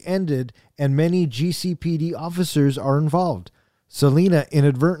actually ended, and many GCPD officers are involved. Selena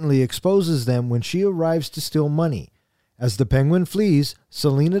inadvertently exposes them when she arrives to steal money. As the Penguin flees,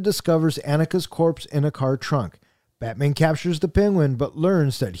 Selena discovers Annika's corpse in a car trunk. Batman captures the Penguin, but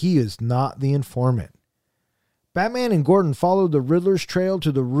learns that he is not the informant. Batman and Gordon follow the Riddler's trail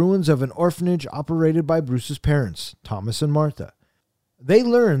to the ruins of an orphanage operated by Bruce's parents, Thomas and Martha. They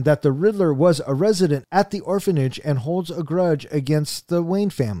learn that the Riddler was a resident at the orphanage and holds a grudge against the Wayne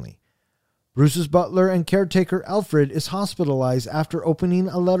family. Bruce's butler and caretaker Alfred is hospitalized after opening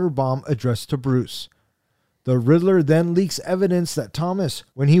a letter bomb addressed to Bruce. The Riddler then leaks evidence that Thomas,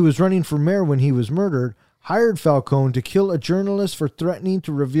 when he was running for mayor when he was murdered, hired Falcone to kill a journalist for threatening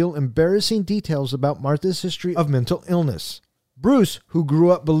to reveal embarrassing details about Martha's history of mental illness. Bruce, who grew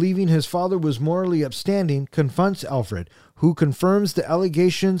up believing his father was morally upstanding, confronts Alfred, who confirms the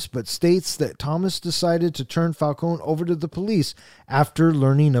allegations but states that Thomas decided to turn Falcone over to the police after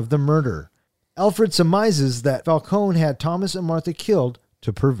learning of the murder. Alfred surmises that Falcone had Thomas and Martha killed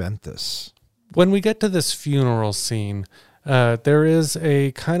to prevent this. When we get to this funeral scene, there is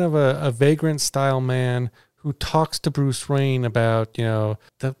a kind of a vagrant-style man who talks to Bruce Wayne about,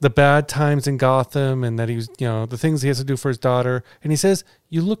 the bad times in Gotham and that he's, the things he has to do for his daughter. And he says,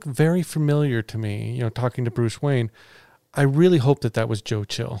 "You look very familiar to me," talking to Bruce Wayne. I really hope that was Joe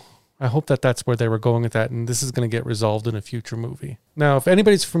Chill. I hope that that's where they were going with that, and this is going to get resolved in a future movie. Now, if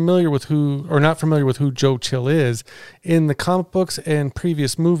anybody's familiar with not familiar with who Joe Chill is, in the comic books and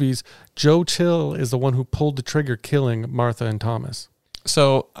previous movies, Joe Chill is the one who pulled the trigger killing Martha and Thomas.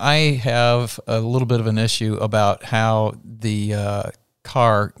 So I have a little bit of an issue about how the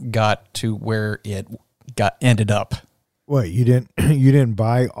car got to where it ended up. What, you didn't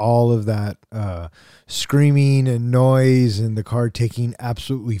buy all of that screaming and noise and the car taking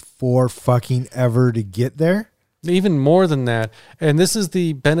absolutely forever to get there? Even more than that, and this is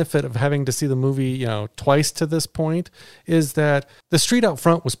the benefit of having to see the movie, twice to this point, is that the street out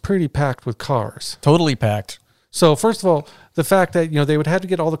front was pretty packed with cars. Totally packed. So first of all, the fact that, they would have to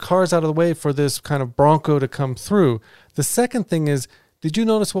get all the cars out of the way for this kind of Bronco to come through. The second thing is, did you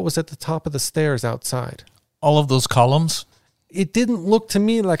notice what was at the top of the stairs outside? All of those columns? It didn't look to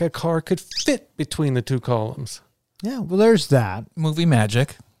me like a car could fit between the 2 columns. Yeah, well, there's that. Movie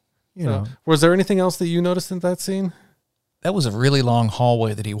magic. Was there anything else that you noticed in that scene? That was a really long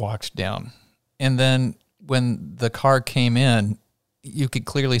hallway that he walked down. And then when the car came in, you could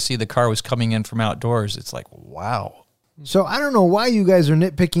clearly see the car was coming in from outdoors. It's like, wow. So I don't know why you guys are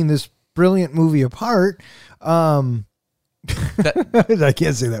nitpicking this brilliant movie apart. I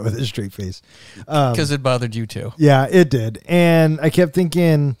can't say that with a straight face. Because it bothered you too. Yeah, it did. And I kept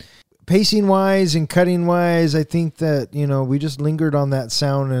thinking, pacing wise and cutting wise, I think that, you know, we just lingered on that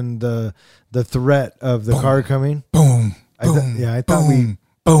sound and the threat of the car coming. Boom. I thought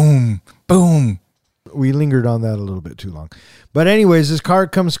we lingered on that a little bit too long. But anyways, this car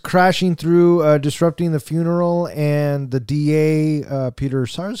comes crashing through, disrupting the funeral, and the DA, Peter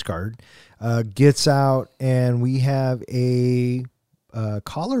Sarsgaard, gets out, and we have a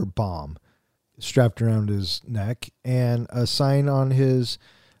collar bomb strapped around his neck and a sign on his,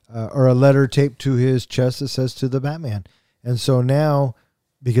 or a letter taped to his chest that says "To the Batman." And so now,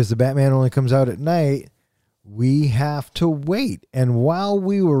 because the Batman only comes out at night, we have to wait. And while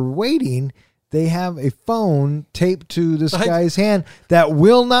we were waiting, they have a phone taped to this guy's hand that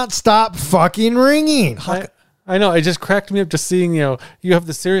will not stop fucking ringing. I know. It just cracked me up just seeing, you know, you have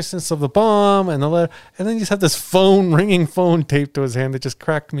the seriousness of the bomb and the letter, and then you just have this ringing phone taped to his hand that just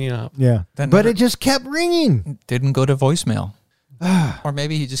cracked me up. Yeah. But it just kept ringing. Didn't go to voicemail. Or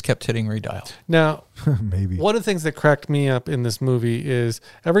maybe he just kept hitting redial. Now, maybe one of the things that cracked me up in this movie is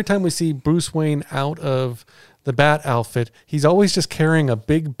every time we see Bruce Wayne out of the Bat outfit, he's always just carrying a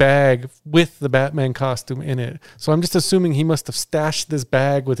big bag with the Batman costume in it. So I'm just assuming he must have stashed this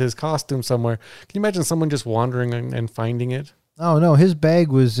bag with his costume somewhere. Can you imagine someone just wandering and finding it? Oh, no. His bag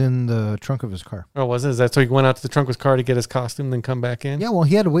was in the trunk of his car. Oh, was it? Is that so he went out to the trunk of his car to get his costume, then come back in? Yeah, well,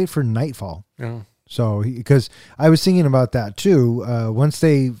 he had to wait for nightfall. Yeah. So, because I was thinking about that too. Once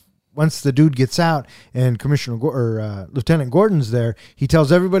the dude gets out and Lieutenant Gordon's there, he tells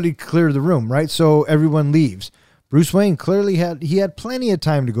everybody to clear the room, right? So everyone leaves. Bruce Wayne clearly had plenty of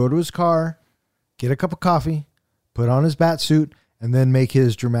time to go to his car, get a cup of coffee, put on his bat suit, and then make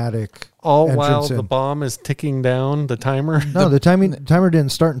his dramatic all entrance while in. the bomb is ticking down the timer. No, the timer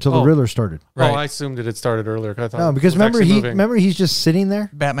didn't start until the Riddler started. Right. Oh, I assumed it had started earlier. I thought No, because it was actually moving. remember he's just sitting there.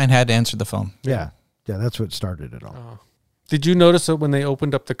 Batman had to answer the phone. Yeah, that's what started it all. Did you notice that when they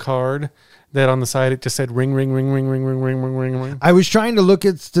opened up the card, that on the side it just said ring, ring, ring, ring, ring, ring, ring, ring, ring, ring? I was trying to look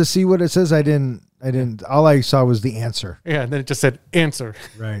to see what it says. I didn't. All I saw was the answer. Yeah, and then it just said answer.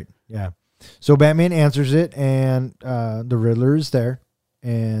 Right. Yeah. So Batman answers it, and the Riddler is there,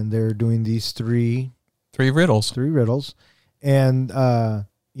 and they're doing these three riddles. And the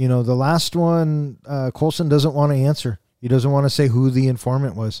last one, Coulson doesn't want to answer. He doesn't want to say who the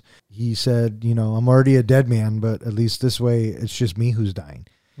informant was. He said, I'm already a dead man, but at least this way it's just me who's dying.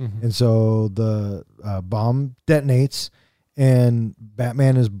 Mm-hmm. And so the bomb detonates, and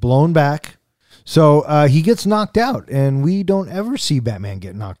Batman is blown back. So he gets knocked out, and we don't ever see Batman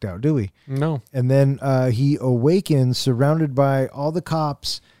get knocked out, do we? No. And then he awakens surrounded by all the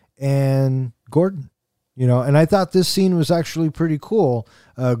cops and Gordon. And I thought this scene was actually pretty cool.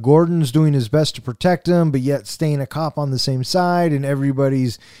 Gordon's doing his best to protect him, but yet staying a cop on the same side, and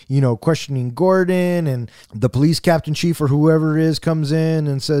everybody's, questioning Gordon, and the police captain chief or whoever it is comes in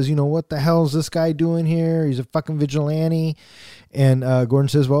and says, what the hell is this guy doing here? He's a fucking vigilante. And Gordon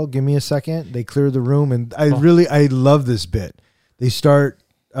says, well, give me a second. They clear the room, and I love this bit. They start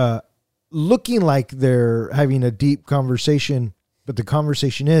looking like they're having a deep conversation, but the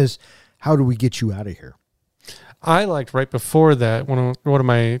conversation is, how do we get you out of here? I liked right before that, one of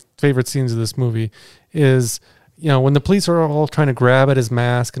my favorite scenes of this movie is, when the police are all trying to grab at his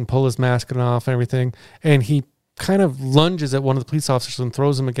mask and pull his mask off and everything, and he kind of lunges at one of the police officers and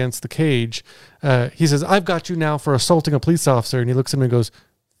throws him against the cage. He says, I've got you now for assaulting a police officer. And he looks at him and goes,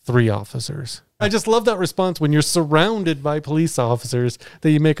 3 officers. I just love that response when you're surrounded by police officers that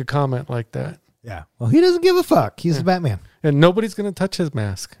you make a comment like that. Yeah. Well, he doesn't give a fuck. He's the Batman. And nobody's going to touch his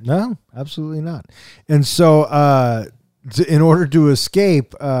mask. No, absolutely not. And so in order to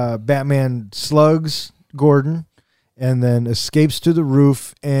escape, Batman slugs Gordon and then escapes to the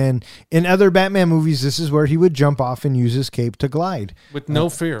roof. And in other Batman movies, this is where he would jump off and use his cape to glide. With no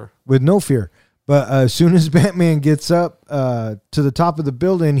fear. With no fear. But as soon as Batman gets up to the top of the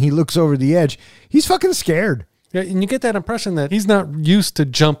building, he looks over the edge. He's fucking scared. Yeah, and you get that impression that he's not used to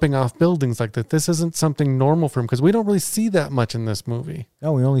jumping off buildings like that. This isn't something normal for him because we don't really see that much in this movie.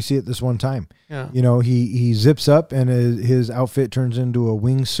 No, we only see it this one time. Yeah. He zips up and his outfit turns into a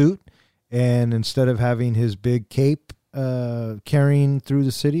wingsuit. And instead of having his big cape carrying through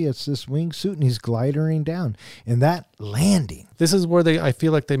the city, it's this wingsuit, and he's gliding down. And that landing. This is where I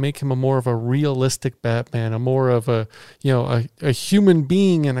feel like they make him a more of a realistic Batman, a more of a human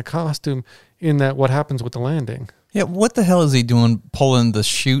being in a costume. In that, what happens with the landing? Yeah, what the hell is he doing pulling the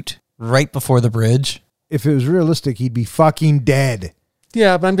chute right before the bridge? If it was realistic, he'd be fucking dead.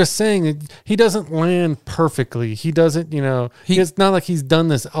 Yeah, but I'm just saying, he doesn't land perfectly. He doesn't, it's not like he's done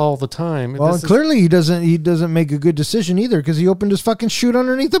this all the time. Well, clearly he doesn't make a good decision either because he opened his fucking chute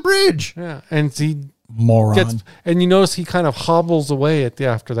underneath the bridge. Yeah, and moron. And you notice he kind of hobbles away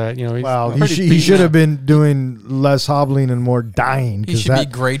after that. You know, he's Wow, pretty he beaten should have up. been doing less hobbling and more dying. He should be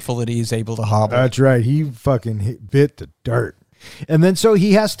grateful that he's able to hobble. That's right. He fucking bit the dirt. And then so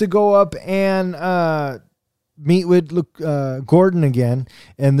he has to go up and meet with Gordon again.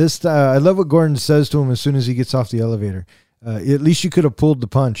 And this, I love what Gordon says to him as soon as he gets off the elevator. At least you could have pulled the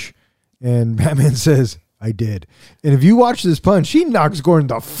punch. And Batman says, I did. And if you watch this punch, he knocks Gordon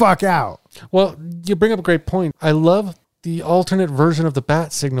the fuck out. Well, you bring up a great point. I love the alternate version of the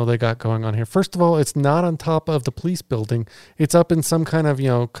bat signal they got going on here. First of all, it's not on top of the police building. It's up in some kind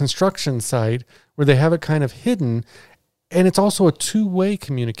of, construction site where they have it kind of hidden. And it's also a two-way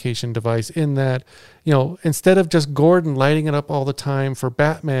communication device in that, instead of just Gordon lighting it up all the time for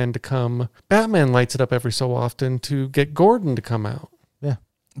Batman to come, Batman lights it up every so often to get Gordon to come out. Yeah.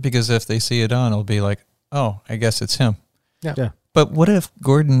 Because if they see it on, it'll be like, oh, I guess it's him. Yeah. But what if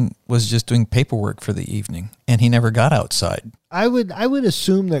Gordon was just doing paperwork for the evening and he never got outside? I would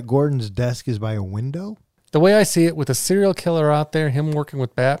assume that Gordon's desk is by a window. The way I see it, with a serial killer out there, him working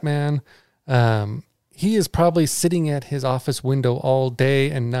with Batman, he is probably sitting at his office window all day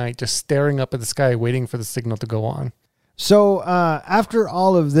and night, just staring up at the sky, waiting for the signal to go on. So after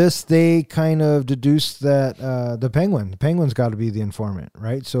all of this, they kind of deduce that the Penguin's got to be the informant,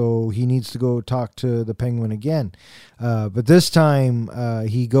 right? So he needs to go talk to the Penguin again. But this time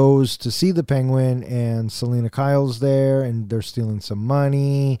he goes to see the Penguin, and Selena Kyle's there, and they're stealing some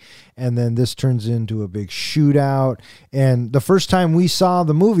money. And then this turns into a big shootout. And the first time we saw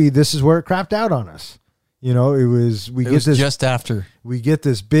the movie, this is where it crapped out on us. It was just after. We get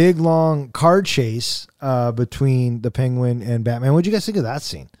this big, long car chase between the Penguin and Batman. What'd you guys think of that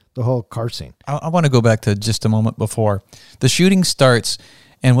scene? The whole car scene. I want to go back to just a moment before. The shooting starts,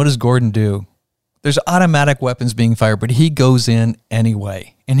 and what does Gordon do? There's automatic weapons being fired, but he goes in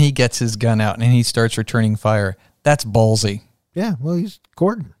anyway, and he gets his gun out, and he starts returning fire. That's ballsy. Yeah, well, he's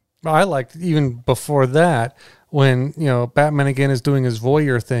Gordon. I liked even before that, when, Batman again is doing his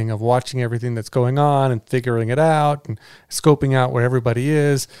voyeur thing of watching everything that's going on and figuring it out and scoping out where everybody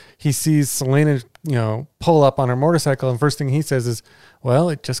is. He sees Selena, pull up on her motorcycle, and first thing he says is, well,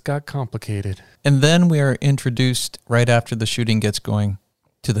 it just got complicated. And then we are introduced right after the shooting gets going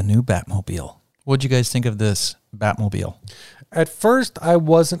to the new Batmobile. What'd you guys think of this Batmobile? At first, I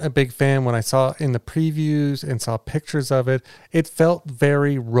wasn't a big fan when I saw in the previews and saw pictures of it. It felt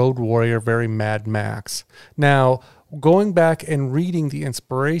very Road Warrior, very Mad Max. Now, going back and reading the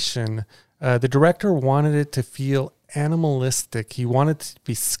inspiration, the director wanted it to feel animalistic. He wanted it to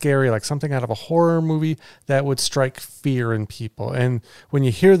be scary, like something out of a horror movie that would strike fear in people. And when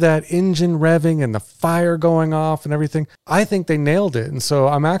you hear that engine revving and the fire going off and everything, I think they nailed it. And so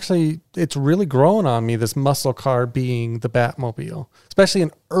it's really growing on me, this muscle car being the Batmobile, especially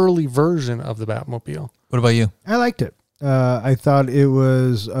an early version of the Batmobile. What about you? I liked it. I thought it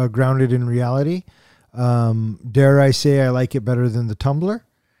was grounded in reality. Dare I say I like it better than the Tumbler.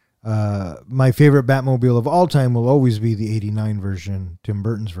 My favorite Batmobile of all time will always be the 89 version, Tim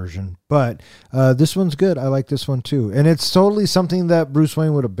Burton's version. But this one's good. I like this one too. And it's totally something that Bruce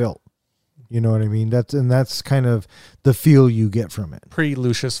Wayne would have built. You know what I mean? That's kind of the feel you get from it.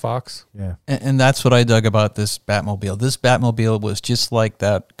 Pre-Lucius Fox. Yeah. And that's what I dug about this Batmobile. This Batmobile was just like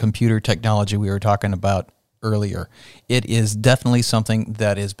that computer technology we were talking about earlier. It is definitely something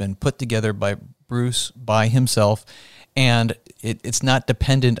that has been put together by Bruce by himself, and it's not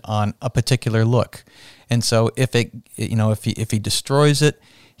dependent on a particular look. And so if he destroys it,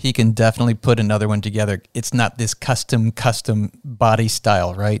 he can definitely put another one together. It's not this custom body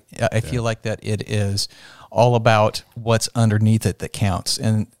style, right? I feel like that it is all about what's underneath it that counts.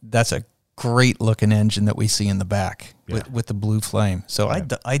 And that's a great looking engine that we see in the back with the blue flame. So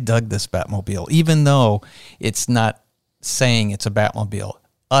I dug this Batmobile, even though it's not saying it's a Batmobile.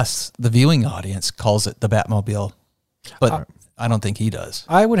 Us, the viewing audience, calls it the Batmobile, but I don't think he does.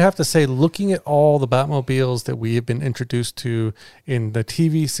 I would have to say, looking at all the Batmobiles that we have been introduced to in the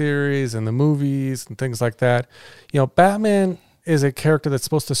TV series and the movies and things like that, Batman is a character that's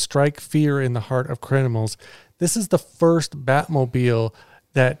supposed to strike fear in the heart of criminals. This is the first Batmobile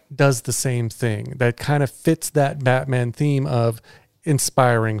that does the same thing, that kind of fits that Batman theme of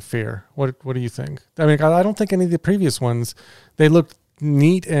inspiring fear. What do you think? I mean, I don't think any of the previous ones, they looked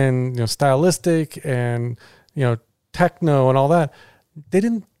neat and stylistic and techno and all that. They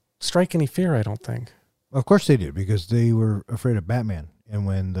didn't strike any fear, I don't think. Of course they did, because they were afraid of Batman. And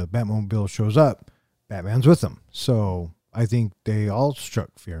when the Batmobile shows up, Batman's with them. So I think they all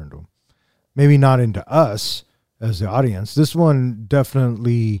struck fear into them. Maybe not into us as the audience. This one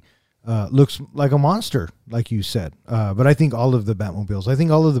definitely looks like a monster, like you said. But I think all of the Batmobiles, I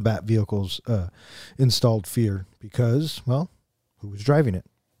think all of the Bat vehicles installed fear because, well, who was driving it?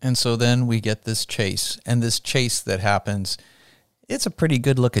 And so then we get this chase, and this chase that happens, it's a pretty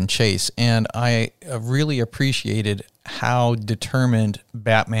good looking chase. And I really appreciated how determined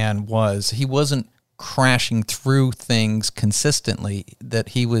Batman was. He wasn't crashing through things consistently, that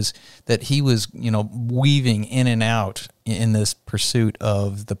he was, weaving in and out in this pursuit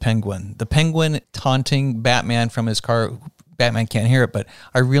of the Penguin. The Penguin taunting Batman from his car. Batman can't hear it, but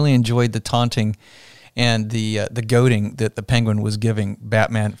I really enjoyed the taunting and the goading that the Penguin was giving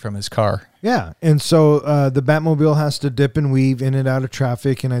Batman from his car. Yeah, and so the Batmobile has to dip and weave in and out of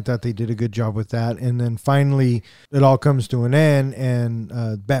traffic, and I thought they did a good job with that. And then finally, it all comes to an end,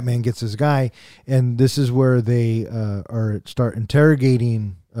 and Batman gets his guy, and this is where they start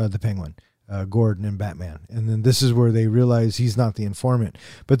interrogating the Penguin, Gordon and Batman. And then this is where they realize he's not the informant.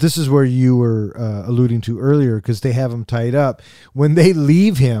 But this is where you were alluding to earlier, because they have him tied up. When they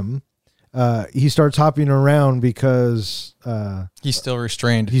leave him, he starts hopping around because he's still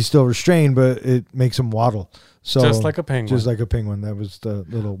restrained. He's still restrained, but it makes him waddle. So just like a penguin. Just like a penguin. That was the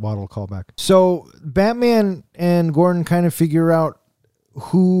little waddle callback. So Batman and Gordon kind of figure out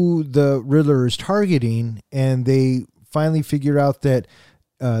who the Riddler is targeting, and they finally figure out that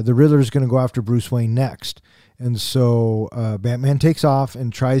the Riddler is going to go after Bruce Wayne next. And so Batman takes off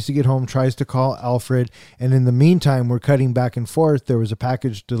and tries to get home, tries to call Alfred. And in the meantime, we're cutting back and forth. There was a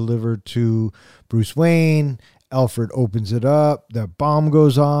package delivered to Bruce Wayne. Alfred opens it up. The bomb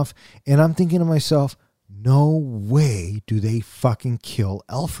goes off. And I'm thinking to myself, no way do they fucking kill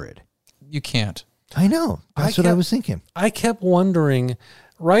Alfred. You can't. I know. That's what I was thinking. I kept wondering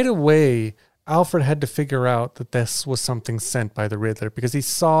right away. Alfred had to figure out that this was something sent by the Riddler because he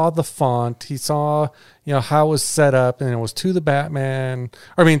saw the font, he saw, how it was set up, and it was to the Batman,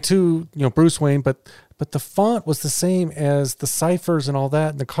 to Bruce Wayne, but the font was the same as the ciphers and all that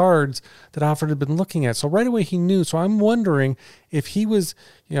and the cards that Alfred had been looking at. So right away he knew. So I'm wondering if he was,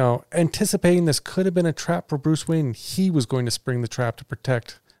 anticipating this could have been a trap for Bruce Wayne, and he was going to spring the trap to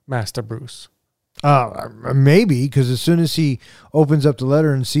protect Master Bruce. Maybe, because as soon as he opens up the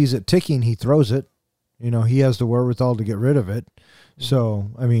letter and sees it ticking, he throws it. He has the wherewithal to get rid of it.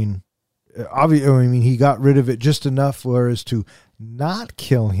 So, he got rid of it just enough as to not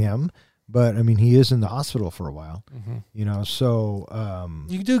kill him. But, he is in the hospital for a while, so...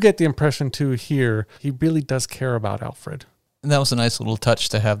 you do get the impression, too, here, he really does care about Alfred. And that was a nice little touch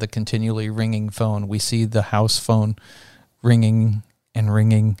to have the continually ringing phone. We see the house phone ringing and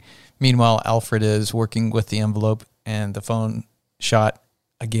ringing. Meanwhile, Alfred is working with the envelope, and the phone shot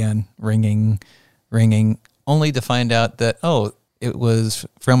again, ringing, only to find out that, it was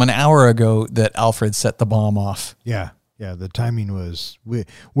from an hour ago that Alfred set the bomb off. Yeah, the timing was...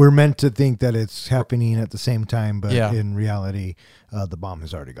 We're meant to think that it's happening at the same time, but in reality, the bomb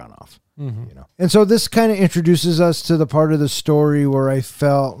has already gone off. Mm-hmm. And so this kind of introduces us to the part of the story where I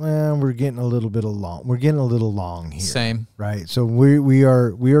felt, we're getting a little bit long. We're getting a little long here. Same. Right. So we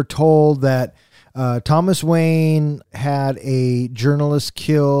are told that Thomas Wayne had a journalist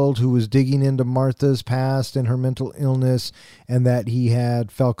killed who was digging into Martha's past and her mental illness, and that he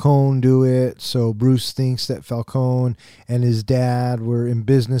had Falcone do it. So Bruce thinks that Falcone and his dad were in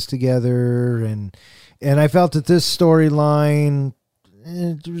business together, and I felt that this storyline,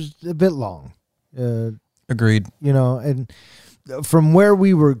 it was a bit long. Agreed. And from where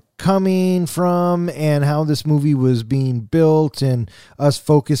we were coming from and how this movie was being built and us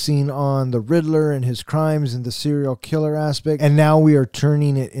focusing on the Riddler and his crimes and the serial killer aspect. And now we are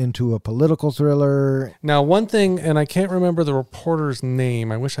turning it into a political thriller. Now, one thing, and I can't remember the reporter's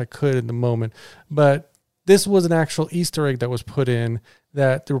name. I wish I could in the moment, but this was an actual Easter egg that was put in,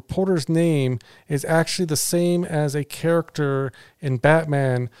 that the reporter's name is actually the same as a character in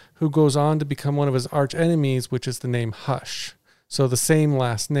Batman who goes on to become one of his arch enemies, which is the name Hush. So the same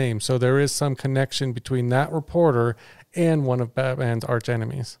last name. So there is some connection between that reporter and one of Batman's arch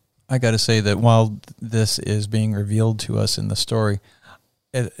enemies. I got to say that while this is being revealed to us in the story,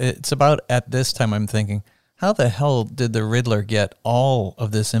 it's about at this time I'm thinking, how the hell did the Riddler get all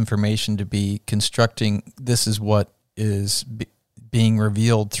of this information to be constructing this is what is being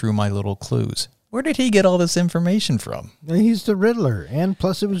revealed through my little clues? Where did he get all this information from? He's the Riddler, and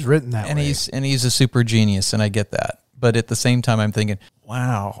plus it was written that way. He's a super genius, and I get that. But at the same time, I'm thinking,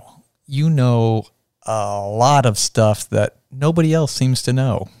 wow, you know a lot of stuff that nobody else seems to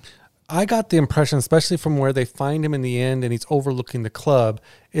know. I got the impression, especially from where they find him in the end and he's overlooking the club,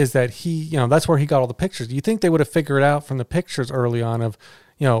 is that he, that's where he got all the pictures. You think they would have figured out from the pictures early on of,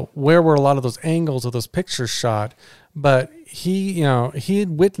 where were a lot of those angles of those pictures shot? But he had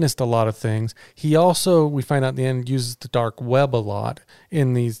witnessed a lot of things. He also, we find out in the end, uses the dark web a lot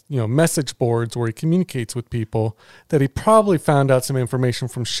in these, message boards where he communicates with people, that he probably found out some information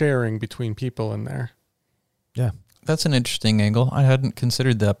from sharing between people in there. Yeah. That's an interesting angle. I hadn't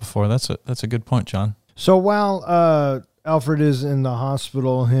considered that before. That's a good point, John. So while Alfred is in the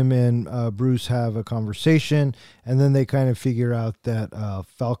hospital, him and Bruce have a conversation, and then they kind of figure out that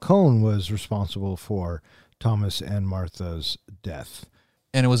Falcone was responsible for Thomas and Martha's death.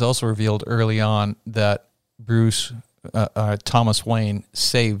 And it was also revealed early on that Thomas Wayne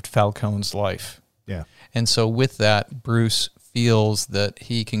saved Falcone's life. Yeah. And so with that, Bruce feels that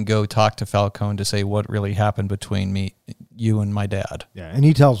he can go talk to Falcone to say what really happened between you and my dad. Yeah, and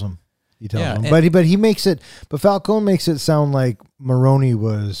he tells him. Yeah, but he makes it. But Falcone makes it sound like Maroni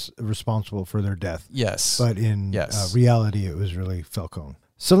was responsible for their death. Yes, but in reality, it was really Falcone.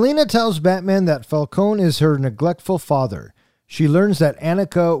 Selina tells Batman that Falcone is her neglectful father. She learns that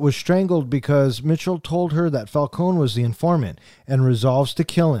Annika was strangled because Mitchell told her that Falcone was the informant, and resolves to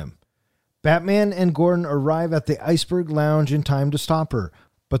kill him. Batman and Gordon arrive at the Iceberg Lounge in time to stop her,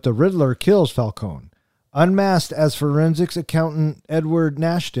 but the Riddler kills Falcone. Unmasked as forensics accountant Edward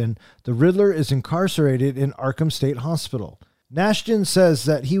Nashton, the Riddler is incarcerated in Arkham State Hospital. Nashton says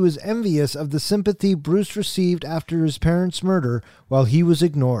that he was envious of the sympathy Bruce received after his parents' murder while he was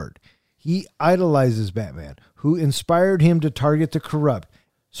ignored. He idolizes Batman, who inspired him to target the corrupt.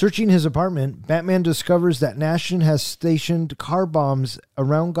 Searching his apartment, Batman discovers that Nashton has stationed car bombs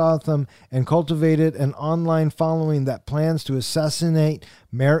around Gotham and cultivated an online following that plans to assassinate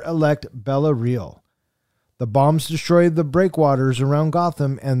Mayor-elect Bella Real. The bombs destroyed the breakwaters around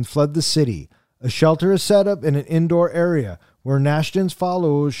Gotham and flood the city. A shelter is set up in an indoor area where Nashton's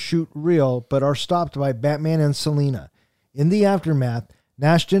followers shoot Real but are stopped by Batman and Selina. In the aftermath,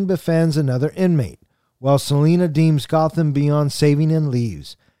 Nashton befriends another inmate, while Selina deems Gotham beyond saving and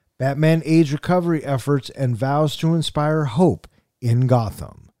leaves. Batman aids recovery efforts and vows to inspire hope in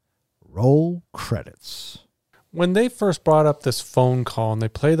Gotham. Roll credits. When they first brought up this phone call, and they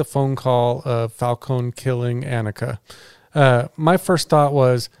play the phone call of Falcone killing Annika, my first thought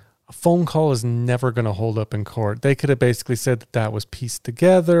was, a phone call is never going to hold up in court. They could have basically said that that was pieced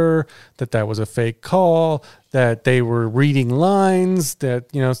together, that was a fake call, that they were reading lines, that,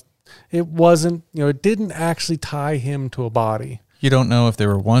 it wasn't, it didn't actually tie him to a body. You don't know if there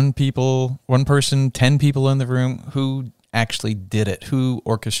were one person, 10 people in the room who actually did it, who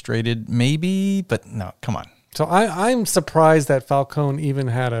orchestrated, maybe, but no, come on. So I'm surprised that Falcone even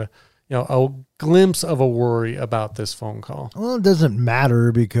had a glimpse of a worry about this phone call. Well, it doesn't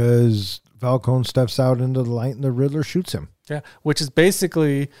matter because Falcone steps out into the light and the Riddler shoots him. Yeah, which is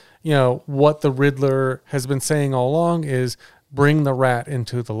basically, what the Riddler has been saying all along is bring the rat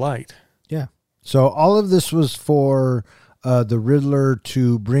into the light. Yeah. So all of this was for the Riddler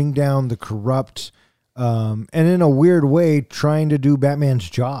to bring down the corrupt, and in a weird way, trying to do Batman's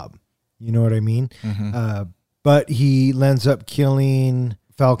job. You know what I mean? Mm-hmm. But he ends up killing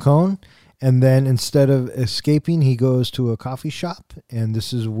Falcone, and then instead of escaping, he goes to a coffee shop, and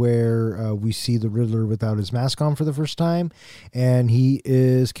this is where we see the Riddler without his mask on for the first time, and he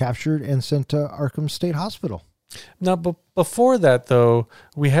is captured and sent to Arkham State Hospital. Now, before that, though,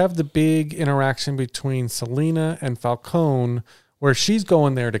 we have the big interaction between Selina and Falcone, where she's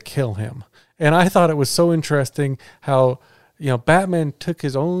going there to kill him. And I thought it was so interesting how, Batman took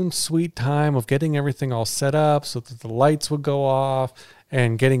his own sweet time of getting everything all set up so that the lights would go off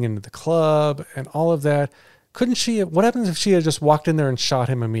and getting into the club and all of that. What happens if she had just walked in there and shot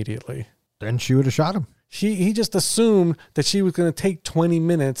him immediately? Then she would have shot him. He just assumed that she was going to take 20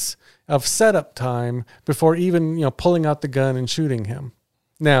 minutes of setup time before even, pulling out the gun and shooting him.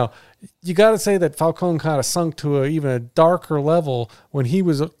 Now, you got to say that Falcone kind of sunk to even a darker level when he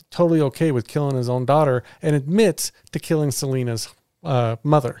was totally okay with killing his own daughter and admits to killing Selina's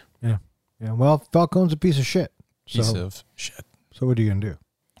mother. Yeah. Well, Falcone's a piece of shit. Piece of shit. So what are you going to do?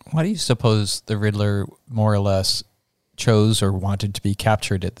 Why do you suppose the Riddler more or less chose or wanted to be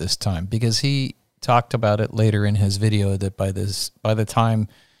captured at this time? Because he talked about it later in his video that by the time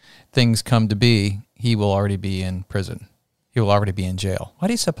things come to be, he will already be in prison. He will already be in jail. Why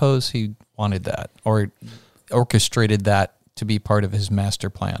do you suppose he wanted that or orchestrated that to be part of his master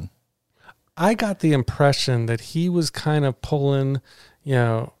plan? I got the impression that he was kind of pulling,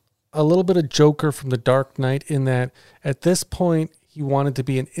 a little bit of Joker from the Dark Knight in that at this point, he wanted to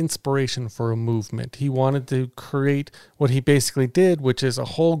be an inspiration for a movement. He wanted to create what he basically did, which is a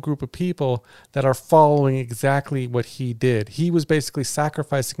whole group of people that are following exactly what he did. He was basically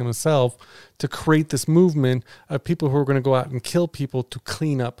sacrificing himself to create this movement of people who are going to go out and kill people to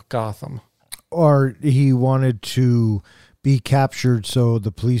clean up Gotham. or he wanted to be captured so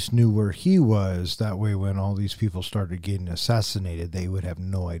the police knew where he was. That way, when all these people started getting assassinated, they would have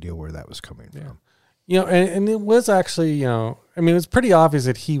no idea where that was coming from. And it was actually, I mean, it was pretty obvious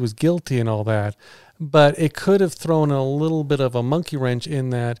that he was guilty and all that, but it could have thrown a little bit of a monkey wrench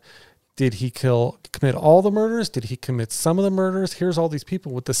in that. Did he commit all the murders? Did he commit some of the murders? Here's all these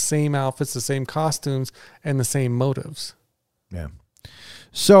people with the same outfits, the same costumes, and the same motives. Yeah.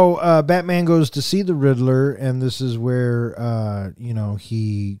 So Batman goes to see the Riddler, and this is where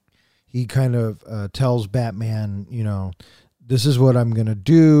he kind of tells Batman, this is what I'm gonna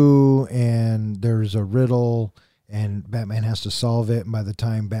do, and there's a riddle, and Batman has to solve it. And by the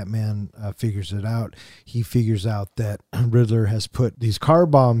time Batman figures it out, he figures out that Riddler has put these car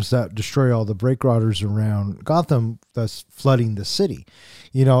bombs that destroy all the brake rodders around Gotham, thus flooding the city.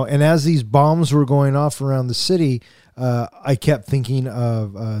 And as these bombs were going off around the city, I kept thinking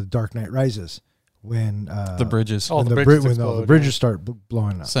of Dark Knight Rises when the bridges, when the bridges start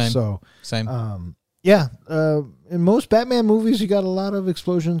blowing up. Same. In most Batman movies, you got a lot of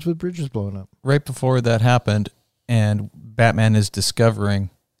explosions with bridges blowing up. Right before that happened, and Batman is discovering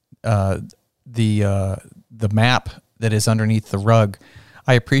the map that is underneath the rug,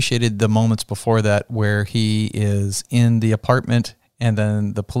 I appreciated the moments before that where he is in the apartment, and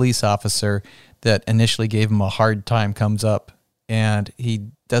then the police officer that initially gave him a hard time comes up, and he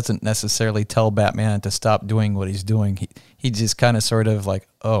doesn't necessarily tell Batman to stop doing what he's doing. He just kind of sort of like,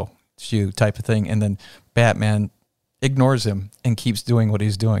 oh, it's you type of thing. And then Batman ignores him and keeps doing what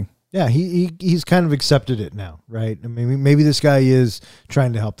he's doing. Yeah, he's kind of accepted it now, right? I mean, maybe this guy is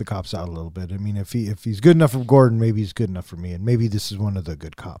trying to help the cops out a little bit. I mean, if he's good enough for Gordon, maybe he's good enough for me, and maybe this is one of the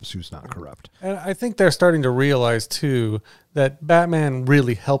good cops who's not corrupt. And I think they're starting to realize too that Batman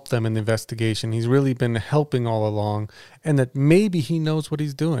really helped them in the investigation. He's really been helping all along, and that maybe he knows what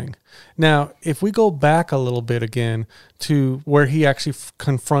he's doing. Now, if we go back a little bit again to where he actually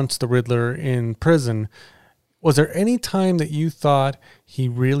confronts the Riddler in prison. Was there any time that you thought he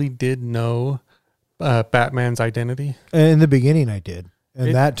really did know Batman's identity? In the beginning, I did.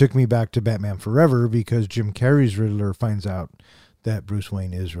 And that took me back to Batman Forever because Jim Carrey's Riddler finds out that Bruce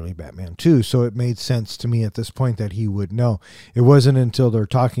Wayne is really Batman too. So it made sense to me at this point that he would know. It wasn't until they're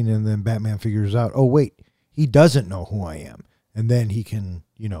talking and then Batman figures out, oh, wait, he doesn't know who I am. And then he can,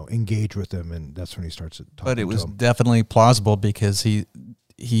 engage with him. And that's when he starts talking to him. But it was definitely plausible because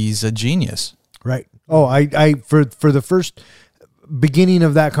he's a genius. Right. Oh, I for the first beginning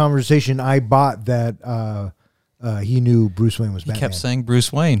of that conversation, I bought that he knew Bruce Wayne was Batman. He kept saying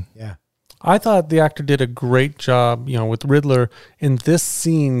Bruce Wayne. Yeah. I thought the actor did a great job, with Riddler in this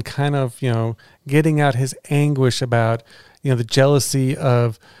scene, kind of, getting out his anguish about, the jealousy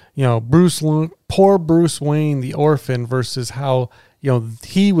of, poor Bruce Wayne, the orphan, versus how,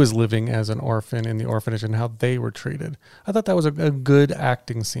 he was living as an orphan in the orphanage and how they were treated. I thought that was a good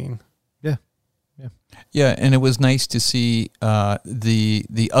acting scene. Yeah, and it was nice to see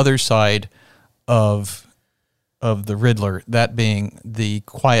the other side of the Riddler, that being the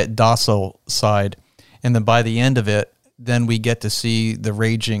quiet, docile side. And then by the end of it, then we get to see the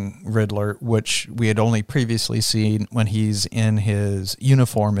raging Riddler, which we had only previously seen when he's in his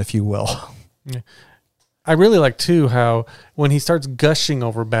uniform, if you will. Yeah. I really like, too, how when he starts gushing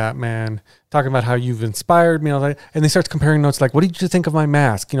over Batman, talking about how you've inspired me, and all that, and he starts comparing notes like, what did you think of my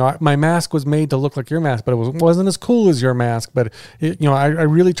mask? My mask was made to look like your mask, but it wasn't as cool as your mask. But, I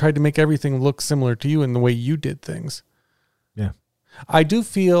really tried to make everything look similar to you in the way you did things. Yeah. I do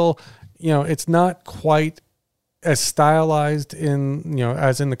feel, it's not quite as stylized in,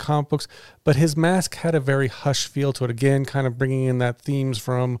 as in the comic books, but his mask had a very hush feel to it. Again, kind of bringing in that themes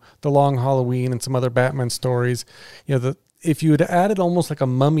from The Long Halloween and some other Batman stories. If you had added almost like a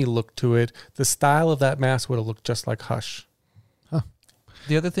mummy look to it, the style of that mask would have looked just like Hush. Huh.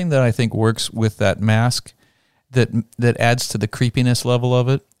 The other thing that I think works with that mask that adds to the creepiness level of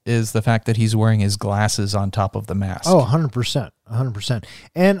it is the fact that he's wearing his glasses on top of the mask. Oh, 100%. 100%.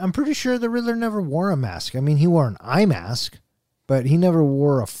 And I'm pretty sure the Riddler never wore a mask. I mean, he wore an eye mask, but he never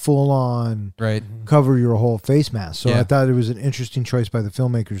wore a full-on cover your whole face mask. So I thought it was an interesting choice by the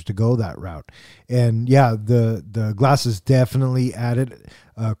filmmakers to go that route. And yeah, the glasses definitely added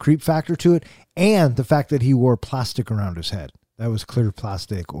a creep factor to it. And the fact that he wore plastic around his head. That was clear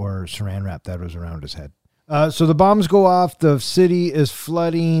plastic or saran wrap that was around his head. So the bombs go off, the city is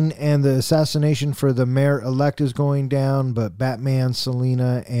flooding, and the assassination for the mayor-elect is going down, but Batman,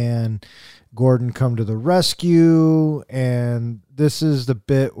 Selina, and Gordon come to the rescue, and this is the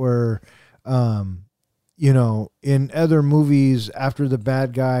bit where, in other movies, after the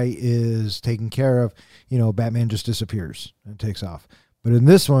bad guy is taken care of, Batman just disappears and takes off. But in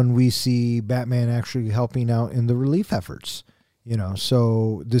this one, we see Batman actually helping out in the relief efforts.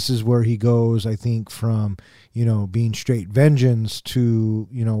 So this is where he goes, I think, from, being straight vengeance to,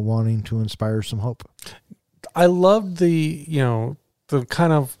 wanting to inspire some hope. I loved the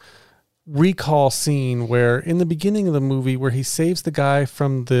kind of recall scene where in the beginning of the movie where he saves the guy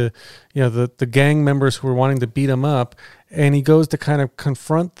from the gang members who were wanting to beat him up, and he goes to kind of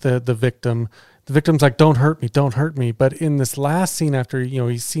confront the victim. The victim's like, don't hurt me. But in this last scene, after,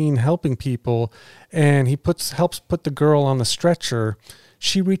 he's seen helping people and he helps put the girl on the stretcher,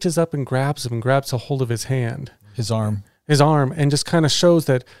 she reaches up and grabs him and grabs a hold of his hand. His arm, and just kind of shows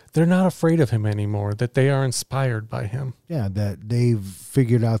that they're not afraid of him anymore, that they are inspired by him. Yeah, that they've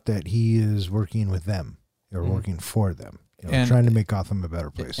figured out that he is working with them or working for them. Trying to make Gotham a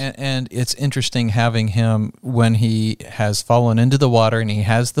better place. And it's interesting having him when he has fallen into the water and he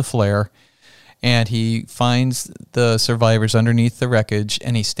has the flare, and he finds the survivors underneath the wreckage,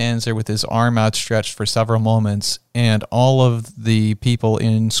 and he stands there with his arm outstretched for several moments, and all of the people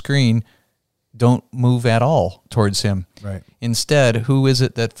in screen don't move at all towards him. Right. Instead, who is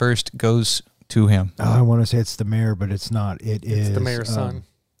it that first goes to him? Oh, I want to say it's the mayor, but it's not. It's the mayor's son.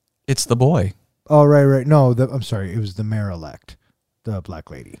 It's the boy. Oh, right. No, I'm sorry. It was the mayor-elect, the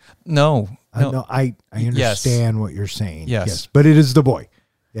black lady. No. I understand what you're saying. Yes. But it is the boy.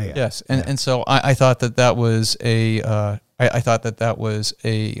 Yeah. Yes, and so I thought that was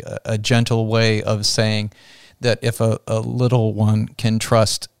a gentle way of saying that if a little one can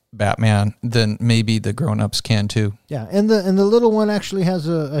trust Batman, then maybe the grown-ups can too. Yeah, and the little one actually has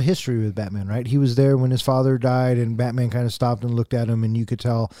a history with Batman, right? He was there when his father died, and Batman kind of stopped and looked at him, and you could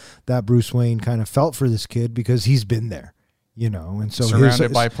tell that Bruce Wayne kind of felt for this kid because he's been there. And so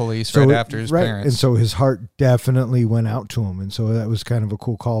surrounded by police right after his parents. And so his heart definitely went out to him. And so that was kind of a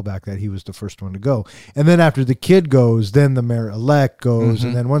cool callback that he was the first one to go. And then after the kid goes, then the mayor-elect goes. Mm-hmm.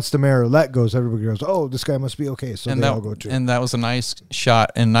 And then once the mayor-elect goes, everybody goes, oh, this guy must be okay. So they all go too. And that was a nice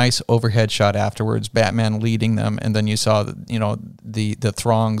shot, a nice overhead shot afterwards, Batman leading them. And then you saw, the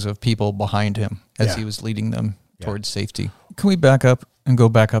throngs of people behind him as he was leading them towards safety. Can we back up and go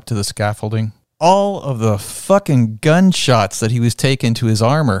back up to the scaffolding? All of the fucking gunshots that he was taking to his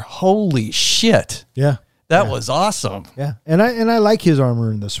armor. Holy shit. Yeah. That was awesome. Yeah. And I like his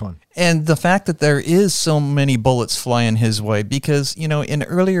armor in this one. And the fact that there is so many bullets flying his way, because, in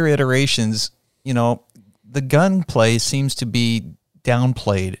earlier iterations, the gunplay seems to be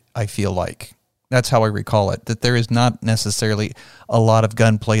downplayed, I feel like. That's how I recall it, that there is not necessarily a lot of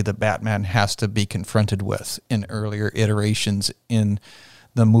gunplay that Batman has to be confronted with in earlier iterations in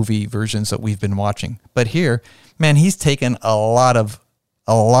the movie versions that we've been watching. But here, man, he's taken a lot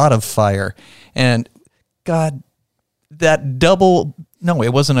of fire. And God, that double, no,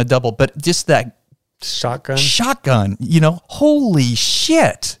 it wasn't a double, but just that shotgun, holy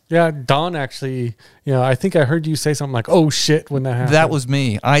shit. Yeah, Don actually, I think I heard you say something like, oh shit, when that happened. That was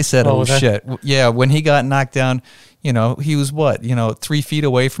me. I said, oh shit. Yeah, when he got knocked down, he was 3 feet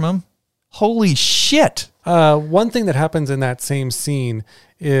away from him? Holy shit. One thing that happens in that same scene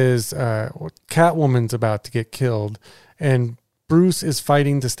is Catwoman's about to get killed, and Bruce is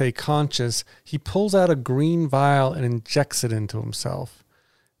fighting to stay conscious. He pulls out a green vial and injects it into himself.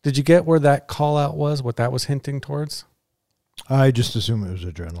 Did you get where that call out was, what that was hinting towards? I just assume it was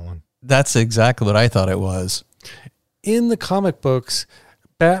adrenaline. That's exactly what I thought it was. In the comic books,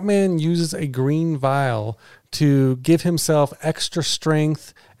 Batman uses a green vial to give himself extra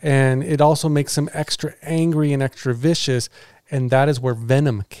strength, and it also makes him extra angry and extra vicious, and that is where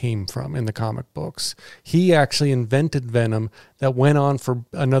Venom came from in the comic books. He actually invented Venom that went on for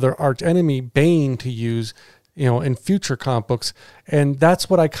another arch enemy, Bane, to use, in future comic books. And that's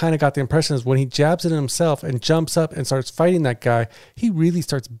what I kind of got the impression is when he jabs it in himself and jumps up and starts fighting that guy, he really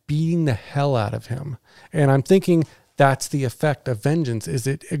starts beating the hell out of him. And I'm thinking that's the effect of vengeance, is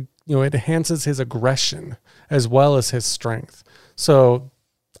it enhances his aggression as well as his strength. So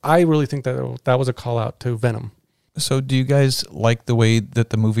I really think that was a call out to Venom. So do you guys like the way that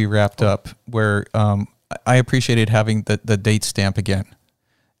the movie wrapped up, where I appreciated having the date stamp again?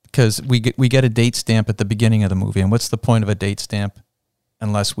 Because we get a date stamp at the beginning of the movie, and what's the point of a date stamp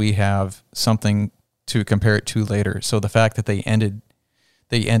unless we have something to compare it to later? So the fact that they ended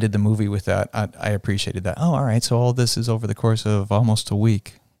the movie with that, I appreciated that. Oh, all right, so all this is over the course of almost a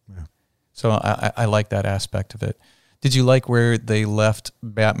week. Yeah. So I like that aspect of it. Did you like where they left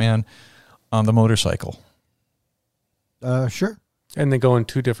Batman on the motorcycle? Sure. And they go in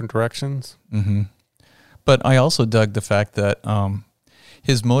two different directions. Mm-hmm. But I also dug the fact that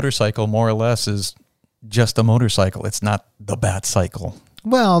his motorcycle more or less is just a motorcycle. It's not the bat cycle.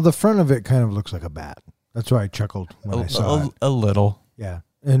 Well, the front of it kind of looks like a bat. That's why I chuckled when I saw it. A little. Yeah.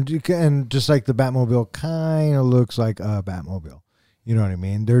 And just like the Batmobile kind of looks like a Batmobile. You know what I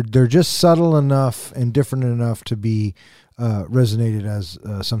mean? They're just subtle enough and different enough to be resonated as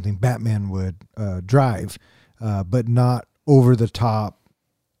something Batman would drive, but not over the top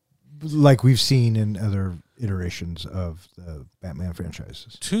like we've seen in other iterations of the Batman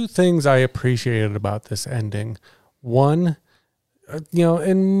franchises. Two things I appreciated about this ending. One,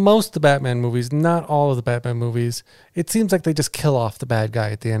 in most of the Batman movies, not all of the Batman movies, it seems like they just kill off the bad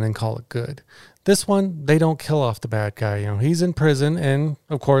guy at the end and call it good. This one, they don't kill off the bad guy. He's in prison, and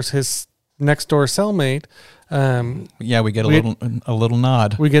of course, his next door cellmate. We get a little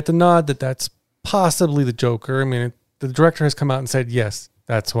nod. We get the nod that's possibly the Joker. I mean, the director has come out and said, yes,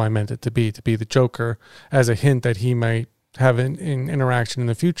 that's who I meant it to be the Joker, as a hint that he might have an interaction in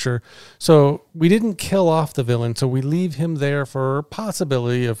the future. So we didn't kill off the villain, so we leave him there for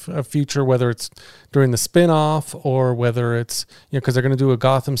possibility of a future, whether it's during the spin-off or whether it's, because they're going to do a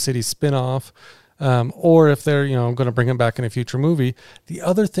Gotham City spin-off, or if they're, going to bring him back in a future movie. The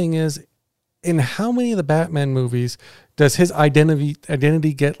other thing is, in how many of the Batman movies does his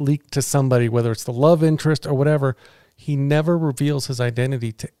identity get leaked to somebody, whether it's the love interest or whatever? He never reveals his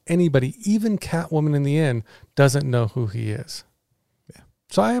identity to anybody. Even Catwoman in the end doesn't know who he is. Yeah.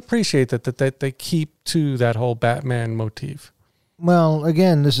 So I appreciate that they keep to that whole Batman motif. Well,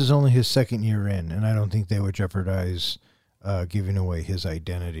 again, this is only his second year in, and I don't think they would jeopardize giving away his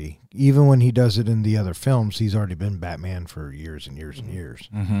identity. Even when he does it in the other films, he's already been Batman for years and years and years.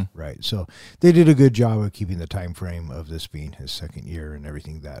 Mm-hmm. Right. So they did a good job of keeping the time frame of this being his second year and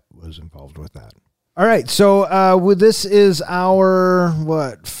everything that was involved with that. All right, so this is our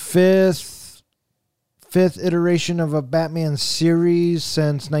fifth iteration of a Batman series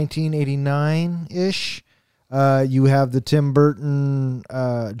since 1989-ish. You have the Tim Burton,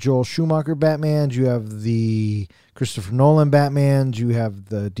 Joel Schumacher Batmans. You have the Christopher Nolan Batmans. You have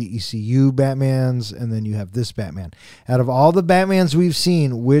the DCEU Batmans, and then you have this Batman. Out of all the Batmans we've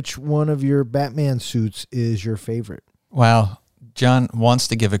seen, which one of your Batman suits is your favorite? Wow. John wants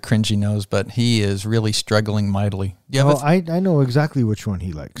to give a cringy nose, but he is really struggling mightily. I know exactly which one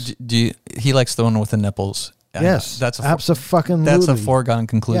he likes. He likes the one with the nipples. Yes, that's a foregone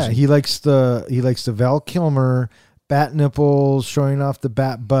conclusion. Yeah, he likes the Val Kilmer bat nipples showing off the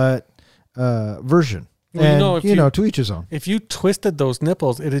bat butt version. Well, and to each his own. If you twisted those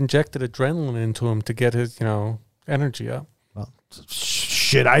nipples, it injected adrenaline into him to get his energy up. Well,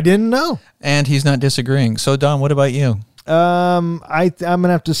 shit, I didn't know. And he's not disagreeing. So Don, what about you? I'm gonna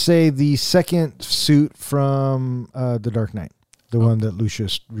have to say the second suit from The Dark Knight, the one that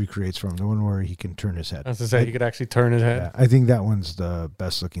Lucius recreates from, the one where he can turn his head. I was to say he could actually turn his head. Yeah, I think that one's the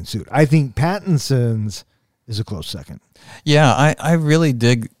best looking suit. I think Pattinson's is a close second. Yeah, I really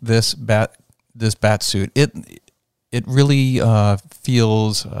dig this bat suit. It really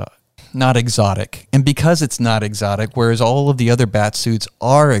feels not exotic, and because it's not exotic, whereas all of the other bat suits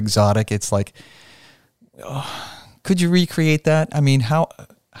are exotic, it's like. Could you recreate that? I mean, how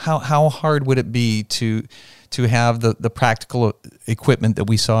hard would it be to have the practical equipment that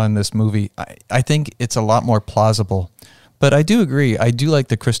we saw in this movie? I think it's a lot more plausible. But I do agree. I do like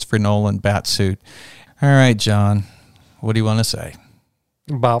the Christopher Nolan bat suit. All right, John, what do you want to say?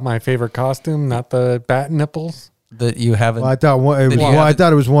 About my favorite costume, not the bat nipples? That you haven't... Well, I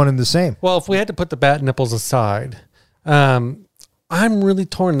thought it was one and the same. Well, if we had to put the bat nipples aside... I'm really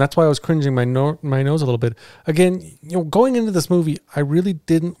torn. That's why I was cringing my nose a little bit. Again, going into this movie, I really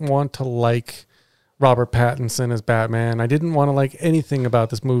didn't want to like Robert Pattinson as Batman. I didn't want to like anything about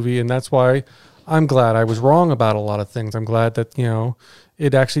this movie, and that's why I'm glad I was wrong about a lot of things. I'm glad that,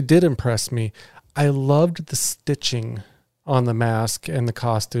 it actually did impress me. I loved the stitching on the mask and the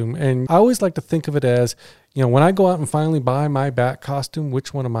costume, and I always like to think of it as, when I go out and finally buy my Bat costume,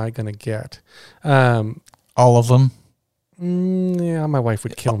 which one am I going to get? All of them. Yeah, my wife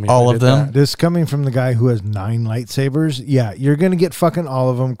would kill me. All of them? That. This coming from the guy who has 9 lightsabers. Yeah, you're going to get fucking all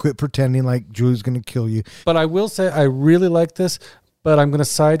of them. Quit pretending like Julie's going to kill you. But I will say I really like this, but I'm going to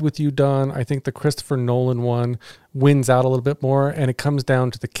side with you, Don. I think the Christopher Nolan one wins out a little bit more, and it comes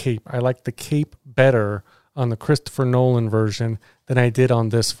down to the cape. I like the cape better on the Christopher Nolan version than I did on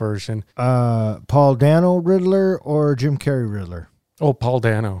this version. Paul Dano Riddler or Jim Carrey Riddler? Oh, Paul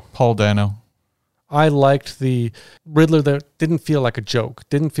Dano. Paul Dano. I liked the Riddler that didn't feel like a joke,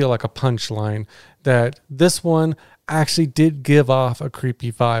 didn't feel like a punchline, that this one actually did give off a creepy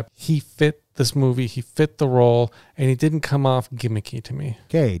vibe. He fit this movie, he fit the role, and he didn't come off gimmicky to me.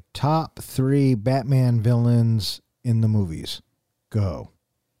 Okay, top 3 Batman villains in the movies. Go.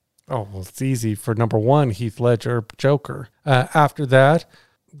 Oh, well, it's easy. For number 1, Heath Ledger, Joker. After that,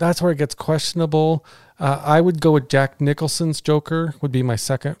 that's where it gets questionable. I would go with Jack Nicholson's Joker would be my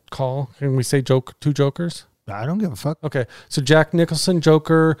second call. Can we say two Jokers? I don't give a fuck. Okay. So Jack Nicholson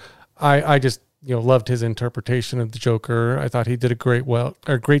Joker, I just loved his interpretation of the Joker. I thought he did a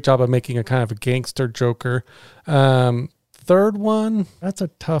great job of making a kind of a gangster Joker. Third one, that's a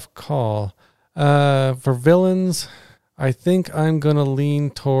tough call. For villains, I think I'm going to lean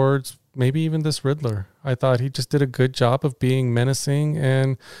towards maybe even this Riddler. I thought he just did a good job of being menacing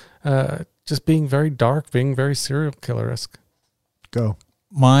and just being very dark, being very serial killer-esque. Go.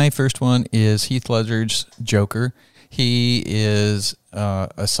 My first one is Heath Ledger's Joker. He is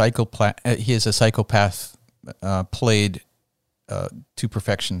a psychopath. He is a psychopath played to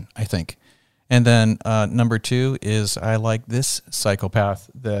perfection, I think. And then number 2 is I like this psychopath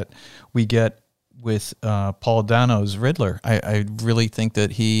that we get with Paul Dano's Riddler. I really think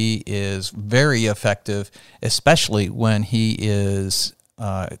that he is very effective, especially when he is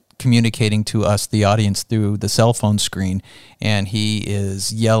communicating to us, the audience, through the cell phone screen, and he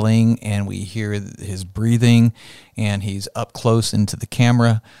is yelling, and we hear his breathing, and he's up close into the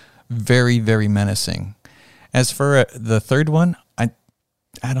camera. Very, very menacing. As for the third one,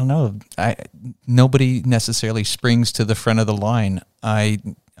 I don't know. Nobody necessarily springs to the front of the line. I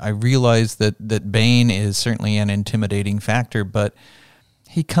realize that Bane is certainly an intimidating factor, but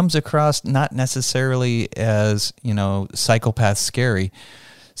he comes across not necessarily as, psychopath scary.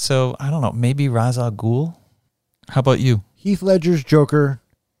 So, I don't know, maybe Ra's al Ghul? How about you? Heath Ledger's Joker,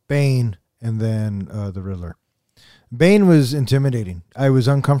 Bane, and then the Riddler. Bane was intimidating. I was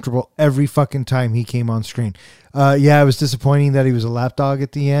uncomfortable every fucking time he came on screen. It was disappointing that he was a lapdog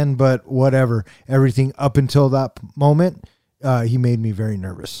at the end, but whatever. Everything up until that moment, he made me very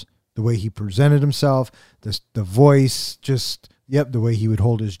nervous. The way he presented himself, the voice, the way he would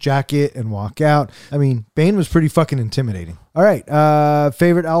hold his jacket and walk out. I mean, Bane was pretty fucking intimidating. All right,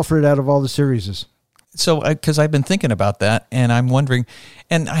 favorite Alfred out of all the series? So, because I've been thinking about that, and I'm wondering,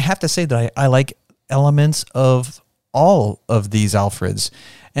 and I have to say that I like elements of all of these Alfreds,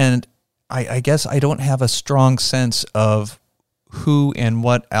 and I guess I don't have a strong sense of who and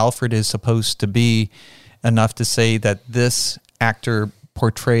what Alfred is supposed to be enough to say that this actor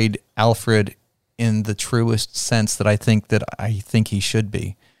portrayed Alfred in the truest sense that I think he should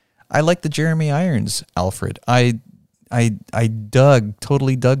be. I like the Jeremy Irons Alfred. I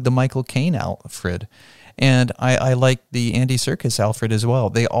totally dug the Michael Caine Alfred. And I like the Andy Serkis Alfred as well.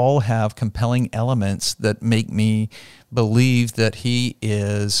 They all have compelling elements that make me believe that he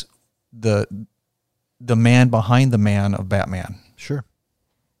is the man behind the man of Batman. Sure.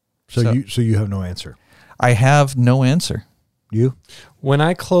 So you have no answer. I have no answer. You? When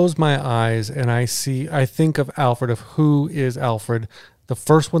I close my eyes and I think of Alfred, of who is Alfred, the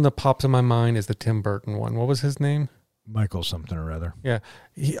first one that pops in my mind is the Tim Burton one. What was his name? Michael something or other. Yeah.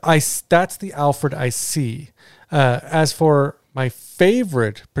 That's the Alfred I see. As for my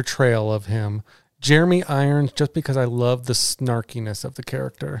favorite portrayal of him, Jeremy Irons, just because I love the snarkiness of the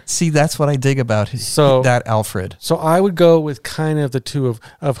character. See, that's what I dig about that Alfred. So I would go with kind of the two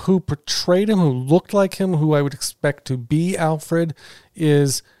of who portrayed him, who looked like him, who I would expect to be Alfred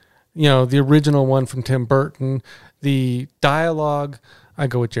is, the original one from Tim Burton. The dialogue, I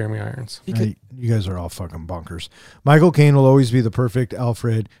go with Jeremy Irons. You guys are all fucking bonkers. Michael Caine will always be the perfect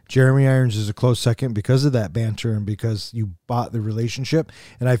Alfred. Jeremy Irons is a close second because of that banter and because you bought the relationship.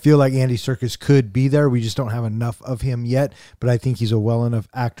 And I feel like Andy Serkis could be there. We just don't have enough of him yet. But I think he's a well enough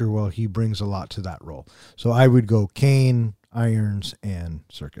actor. Well, he brings a lot to that role. So I would go Caine, Irons, and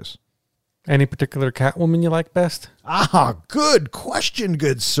Serkis. Any particular Catwoman you like best? Good question,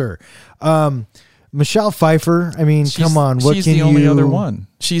 good sir. Michelle Pfeiffer, I mean, come on. What she's can the only other one.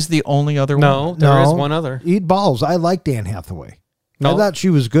 She's the only other one. No, there is one other. Eat balls. I liked Anne Hathaway. No. I thought she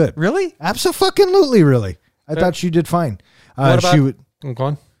was good. Really? Abso-fucking-lutely, really. I thought she did fine. What about, go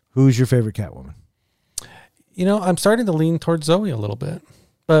on. Who's your favorite Catwoman? I'm starting to lean towards Zoe a little bit,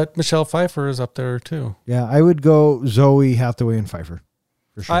 but Michelle Pfeiffer is up there too. Yeah, I would go Zoe, Hathaway, and Pfeiffer.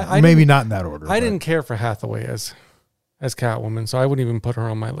 For sure. Maybe not in that order. I didn't care for Hathaway as Catwoman, so I wouldn't even put her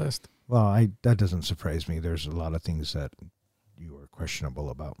on my list. Well, that doesn't surprise me. There's a lot of things that you are questionable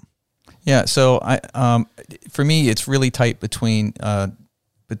about. Yeah, so for me, it's really tight between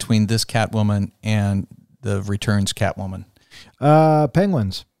this Catwoman and the Returns Catwoman.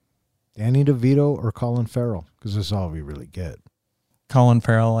 Penguins, Danny DeVito or Colin Farrell, because that's all we really get. Colin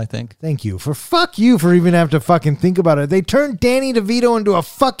Farrell, I think. Thank you for even having to fucking think about it. They turned Danny DeVito into a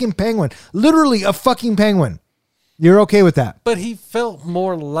fucking penguin, literally a fucking penguin. You're okay with that? But he felt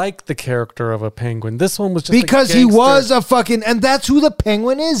more like the character of a penguin. This one was just because he was a fucking, and that's who the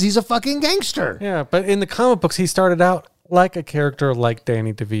penguin is. He's a fucking gangster. Yeah, but in the comic books, he started out like a character like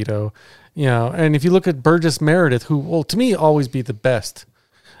Danny DeVito. You know, and if you look at Burgess Meredith, who will to me always be the best,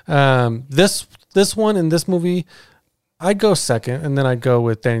 this one in this movie, I'd go second, and then I'd go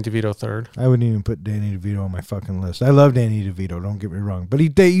with Danny DeVito third. I wouldn't even put Danny DeVito on my fucking list. I love Danny DeVito, don't get me wrong. But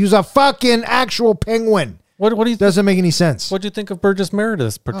they use a fucking actual penguin. What do you Doesn't make any sense. What do you think of Burgess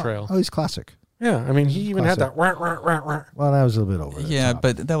Meredith's portrayal? Oh, he's classic. Yeah, I mean, he even had that. Rah, rah, rah, rah. Well, that was a little bit over the Yeah, top.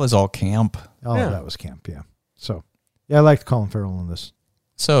 but that was all camp. Oh, Yeah. that was camp, yeah. So, yeah, I liked Colin Farrell in this.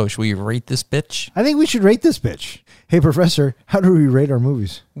 So, should we rate this bitch? I think we should rate this bitch. Hey, Professor, how do we rate our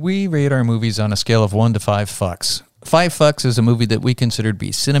movies? We rate our movies on a scale of 1 to 5 fucks. 5 fucks is a movie that we consider to be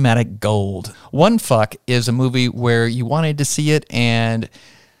cinematic gold. 1 fuck is a movie where you wanted to see it and,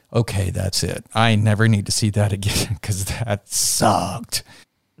 okay, that's it. I never need to see that again because that sucked.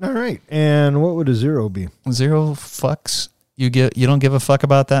 All right. And what would a 0 be? 0 fucks? You don't give a fuck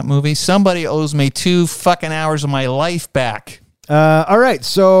about that movie? Somebody owes me 2 fucking hours of my life back. All right.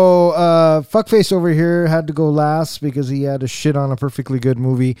 So, Fuckface over here had to go last because he had to shit on a perfectly good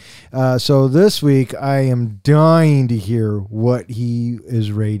movie. So this week, I am dying to hear what he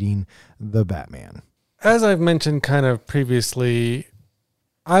is rating The Batman. As I've mentioned kind of previously,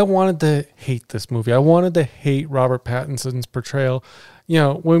 I wanted to hate this movie. I wanted to hate Robert Pattinson's portrayal. You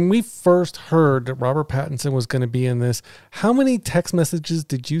know, when we first heard that Robert Pattinson was going to be in this, how many text messages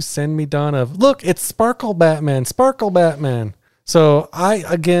did you send me, Don, of, look, it's Sparkle Batman, Sparkle Batman. So I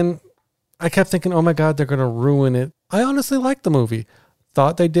kept thinking, oh my God, they're going to ruin it. I honestly liked the movie.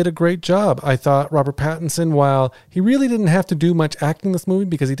 Thought they did a great job. I thought Robert Pattinson, while he really didn't have to do much acting in this movie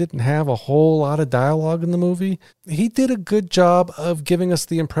because he didn't have a whole lot of dialogue in the movie, he did a good job of giving us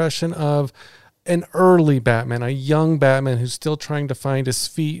the impression of an early Batman, a young Batman who's still trying to find his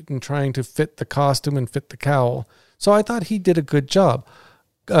feet and trying to fit the costume and fit the cowl. So I thought he did a good job.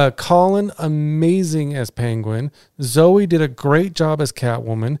 Colin, amazing as Penguin. Zoe did a great job as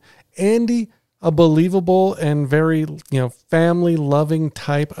Catwoman. Andy, a believable and very, family loving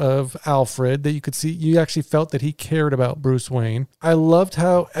type of Alfred that you could see. You actually felt that he cared about Bruce Wayne. I loved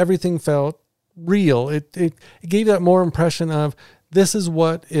how everything felt real. It gave that more impression of this is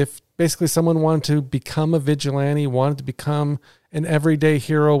what if basically someone wanted to become a vigilante, wanted to become an everyday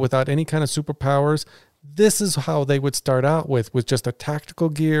hero without any kind of superpowers. This is how they would start out with just a tactical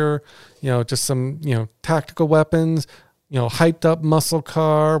gear, just some, tactical weapons, hyped up muscle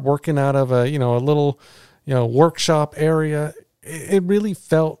car, working out of a little, workshop area. It really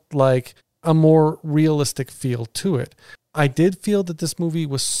felt like a more realistic feel to it. I did feel that this movie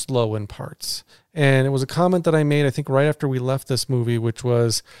was slow in parts. And it was a comment that I made, I think, right after we left this movie, which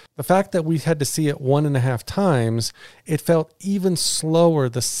was the fact that we had to see it 1.5 times. It felt even slower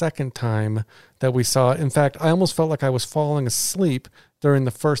the second time that we saw it. In fact, I almost felt like I was falling asleep during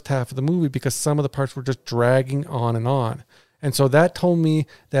the first half of the movie because some of the parts were just dragging on and on. And so that told me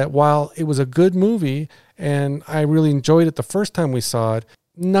that while it was a good movie and I really enjoyed it the first time we saw it,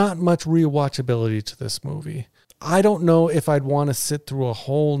 not much rewatchability to this movie. I don't know if I'd want to sit through a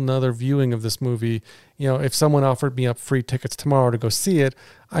whole nother viewing of this movie. If someone offered me up free tickets tomorrow to go see it,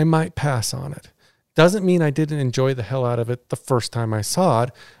 I might pass on it. Doesn't mean I didn't enjoy the hell out of it the first time I saw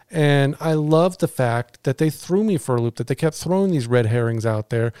it. And I love the fact that they threw me for a loop, that they kept throwing these red herrings out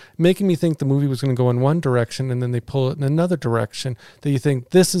there, making me think the movie was going to go in one direction and then they pull it in another direction, that you think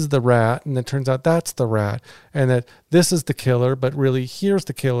this is the rat and it turns out that's the rat, and that this is the killer, but really here's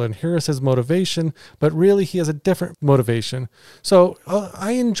the killer and here's his motivation, but really he has a different motivation. So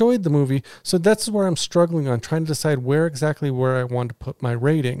I enjoyed the movie. So that's where I'm struggling on trying to decide where I want to put my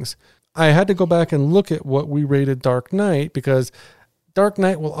ratings. I had to go back and look at what we rated Dark Knight because Dark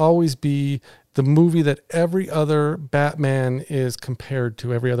Knight will always be the movie that every other Batman is compared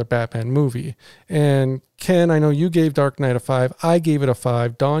to, every other Batman movie. And Ken, I know you gave Dark Knight a 5. I gave it a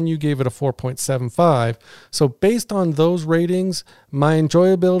 5. Dawn, you gave it a 4.75. So based on those ratings, my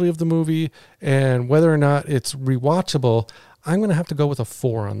enjoyability of the movie and whether or not it's rewatchable, I'm going to have to go with a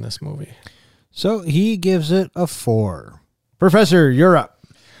 4 on this movie. So he gives it a 4. Professor, you're up.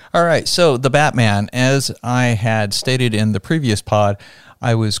 All right, so The Batman, as I had stated in the previous pod,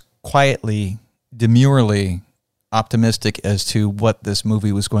 I was quietly, demurely optimistic as to what this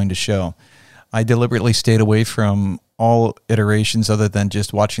movie was going to show. I deliberately stayed away from all iterations other than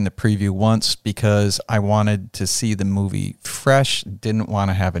just watching the preview once because I wanted to see the movie fresh, didn't want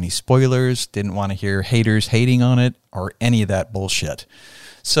to have any spoilers, didn't want to hear haters hating on it or any of that bullshit.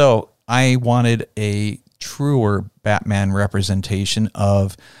 So I wanted a truer Batman representation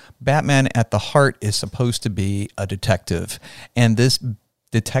of Batman at the heart is supposed to be a detective, and this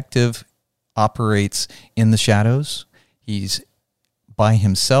detective operates in the shadows. He's by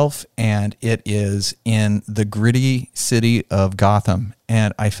himself, and it is in the gritty city of Gotham.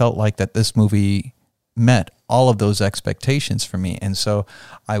 And I felt like that this movie met all of those expectations for me. And so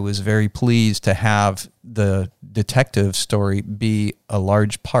I was very pleased to have the detective story be a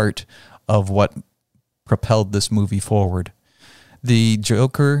large part of what propelled this movie forward. The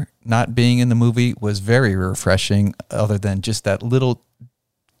Joker not being in the movie was very refreshing, other than just that little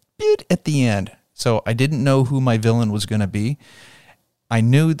bit at the end. So I didn't know who my villain was going to be. I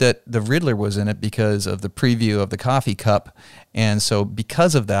knew that the Riddler was in it because of the preview of the coffee cup. And so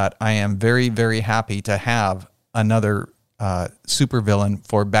because of that, I am very, very happy to have another supervillain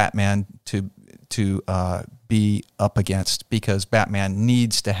for Batman to be up against, because Batman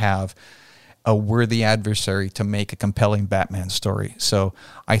needs to have a worthy adversary to make a compelling Batman story. So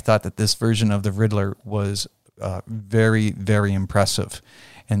I thought that this version of the Riddler was very, very impressive.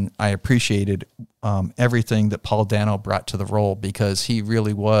 And I appreciated everything that Paul Dano brought to the role, because he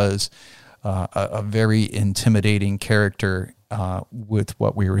really was a very intimidating character with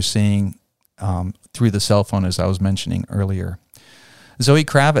what we were seeing through the cell phone, as I was mentioning earlier. Zoe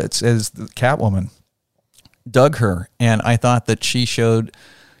Kravitz as the Catwoman, dug her, and I thought that she showed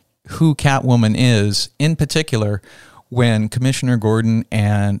who Catwoman is, in particular when Commissioner Gordon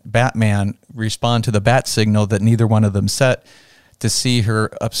and Batman respond to the bat signal that neither one of them set, to see her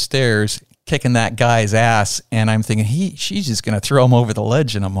upstairs kicking that guy's ass. And I'm thinking, she's just going to throw him over the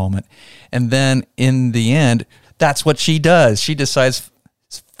ledge in a moment. And then in the end, that's what she does. She decides,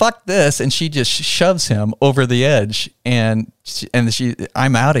 fuck this, and she just shoves him over the edge. And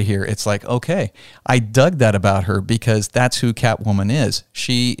I'm out of here. It's like, okay, I dug that about her, because that's who Catwoman is.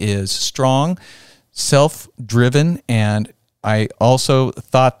 She is strong, self-driven, and I also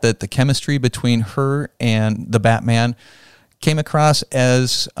thought that the chemistry between her and the Batman came across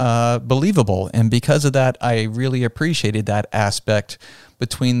as believable. And because of that, I really appreciated that aspect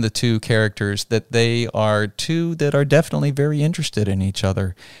between the two characters, that they are two that are definitely very interested in each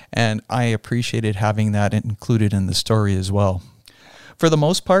other. And I appreciated having that included in the story as well. For the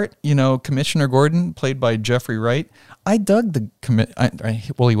most part, Commissioner Gordon, played by Jeffrey Wright, I dug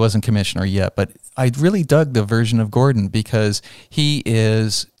well, he wasn't commissioner yet, but I really dug the version of Gordon, because he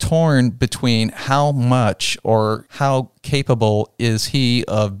is torn between how much or how capable is he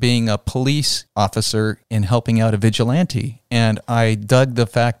of being a police officer in helping out a vigilante. And I dug the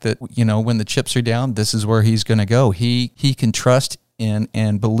fact that, when the chips are down, this is where he's going to go. He can trust in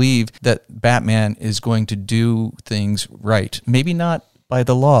and believe that Batman is going to do things right. Maybe not by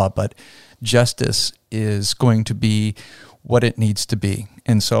the law, but justice is going to be what it needs to be.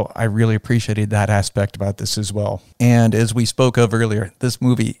 And so I really appreciated that aspect about this as well. And as we spoke of earlier, this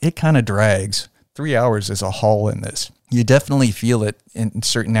movie, it kind of drags. 3 hours is a haul in this. You definitely feel it in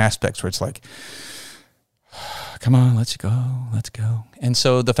certain aspects where it's like, come on, let's go. And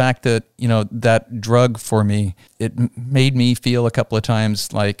so the fact that, that drug for me, it made me feel a couple of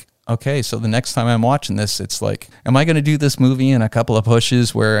times like, okay, so the next time I'm watching this, it's like, am I going to do this movie in a couple of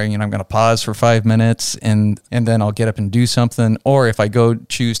pushes where, I'm going to pause for 5 minutes and then I'll get up and do something? Or if I go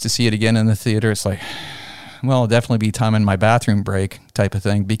choose to see it again in the theater, it's like, well, it'll definitely be time in my bathroom break type of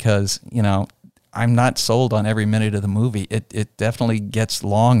thing, because, I'm not sold on every minute of the movie. It definitely gets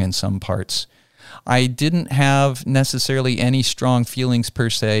long in some parts. I didn't have necessarily any strong feelings per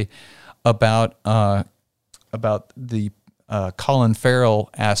se about the Colin Farrell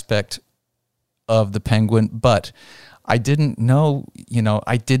aspect of the Penguin, but I didn't know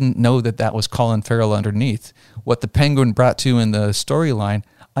that was Colin Farrell underneath. What the Penguin brought to in the storyline,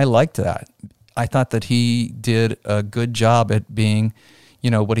 I liked that. I thought that he did a good job at being,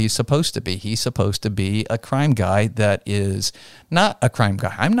 what he's supposed to be. He's supposed to be a crime guy that is not a crime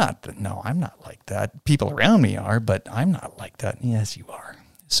guy. I'm not like that. People around me are, but I'm not like that. Yes, you are.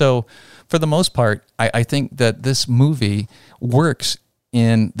 So for the most part, I think that this movie works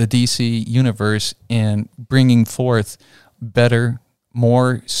in the DC universe in bringing forth better,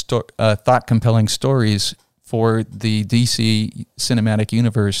 more thought-compelling stories for the DC cinematic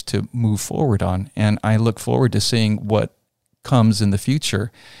universe to move forward on. And I look forward to seeing what comes in the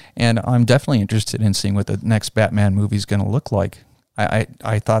future. And I'm definitely interested in seeing what the next Batman movie is going to look like.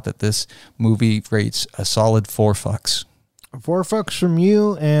 I thought that this movie rates a solid 4 fucks. 4 fucks from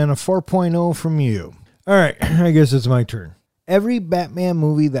you and a 4.0 from you. All right, I guess it's my turn. Every Batman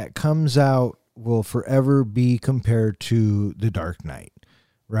movie that comes out will forever be compared to The Dark Knight,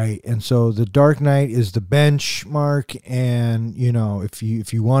 right? And so The Dark Knight is the benchmark, and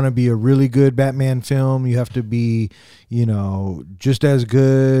if you want to be a really good Batman film, you have to be, just as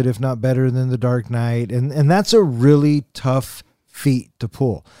good, if not better than The Dark Knight, and that's a really tough feat to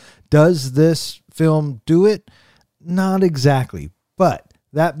pull. Does this film do it? Not exactly, but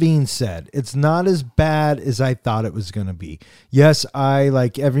That being said, it's not as bad as I thought it was going to be. Yes, I,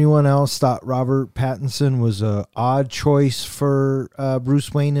 like everyone else, thought Robert Pattinson was an odd choice for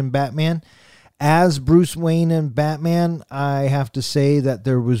Bruce Wayne and Batman. As Bruce Wayne and Batman, I have to say that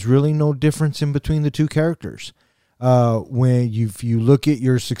there was really no difference in between the two characters. If you look at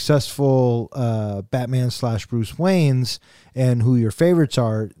your successful Batman / Bruce Waynes and who your favorites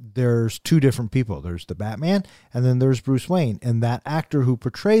are, there's two different people. There's the Batman and then there's Bruce Wayne. And that actor who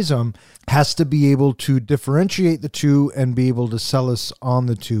portrays him has to be able to differentiate the two and be able to sell us on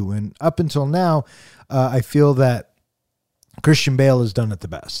the two. And up until now, I feel that Christian Bale has done it the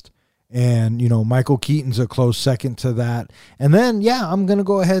best. And, Michael Keaton's a close second to that. And then, I'm going to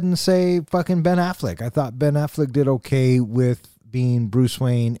go ahead and say fucking Ben Affleck. I thought Ben Affleck did okay with being Bruce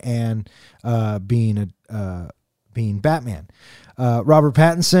Wayne and being Batman. Robert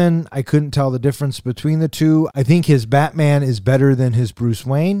Pattinson, I couldn't tell the difference between the two. I think his Batman is better than his Bruce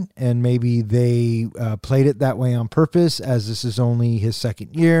Wayne, and maybe they played it that way on purpose, as this is only his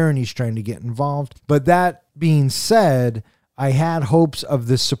second year and he's trying to get involved. But that being said, I had hopes of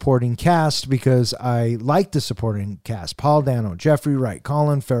this supporting cast because I like the supporting cast. Paul Dano, Jeffrey Wright,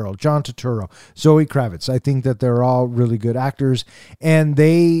 Colin Farrell, John Turturro, Zoe Kravitz. I think that they're all really good actors, and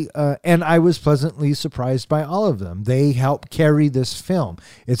and I was pleasantly surprised by all of them. They help carry this film.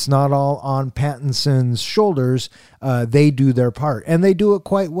 It's not all on Pattinson's shoulders. They do their part, and they do it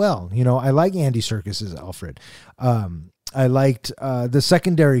quite well. I like Andy Serkis as Alfred. I liked the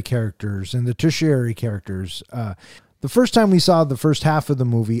secondary characters and the tertiary characters. The first time we saw the first half of the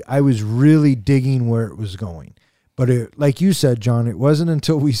movie, I was really digging where it was going. But like you said, John, it wasn't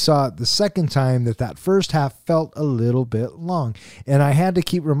until we saw it the second time that first half felt a little bit long. And I had to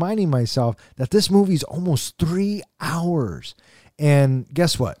keep reminding myself that this movie's almost 3 hours. And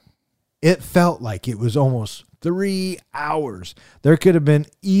guess what? It felt like it was almost 3 hours. There could have been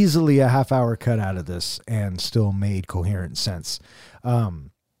easily a half-hour cut out of this and still made coherent sense.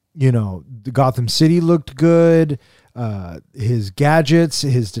 The Gotham City looked good. His gadgets,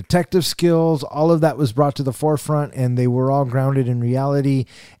 his detective skills, all of that was brought to the forefront, and they were all grounded in reality,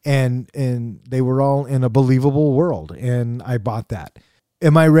 and they were all in a believable world, and I bought that.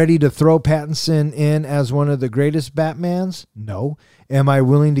 Am I ready to throw Pattinson in as one of the greatest Batmans? No. Am I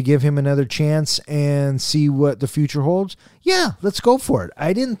willing to give him another chance and see what the future holds? Yeah, let's go for it.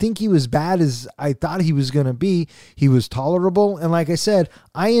 I didn't think he was bad as I thought he was going to be. He was tolerable, and like I said,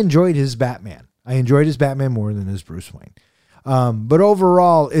 I enjoyed his Batman. I enjoyed his Batman more than his Bruce Wayne. But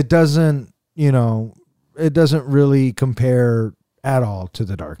overall, it doesn't really compare at all to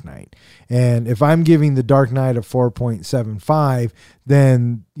The Dark Knight. And if I'm giving The Dark Knight a 4.75,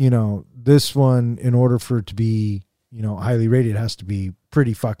 then, this one, in order for it to be, highly rated, has to be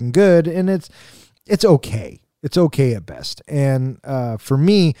pretty fucking good. And it's okay. It's okay at best. And for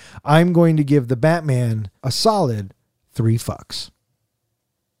me, I'm going to give the Batman a solid 3 fucks.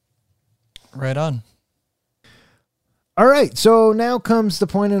 Right on. All right, so now comes the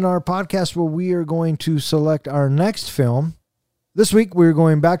point in our podcast where we are going to select our next film. This week, we're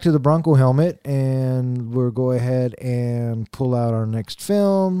going back to the Bronco helmet, and we'll go ahead and pull out our next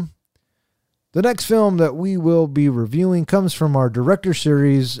film. The next film that we will be reviewing comes from our director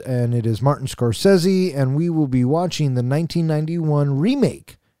series, and it is Martin Scorsese, and we will be watching the 1991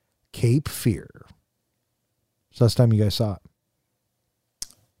 remake, Cape Fear. So last time you guys saw it?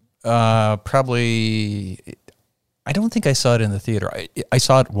 Probably, I don't think I saw it in the theater. I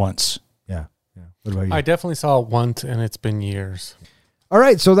saw it once. Yeah. What about you? I definitely saw it once, and it's been years. All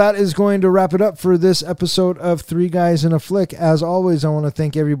right, so that is going to wrap it up for this episode of Three Guys in a Flick. As always, I want to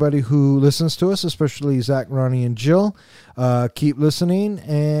thank everybody who listens to us, especially Zach, Ronnie, and Jill. Keep listening.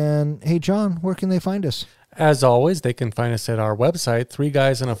 And hey, John, where can they find us? As always, they can find us at our website,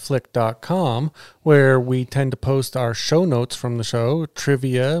 threeguysinaflick.com, where we tend to post our show notes from the show,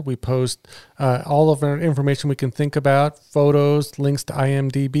 trivia. We post all of our information we can think about, photos, links to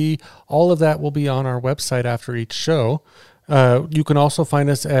IMDb. All of that will be on our website after each show. You can also find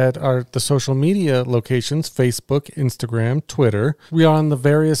us at the social media locations, Facebook, Instagram, Twitter. We are on the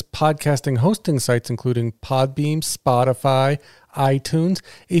various podcasting hosting sites, including Podbeam, Spotify, iTunes.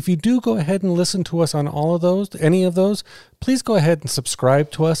 If you do go ahead and listen to us on all of those, any of those, please go ahead and subscribe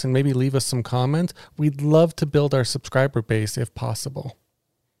to us and maybe leave us some comments. We'd love to build our subscriber base if possible.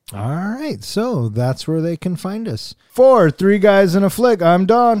 All right, so that's where they can find us. For Three Guys in a Flick, I'm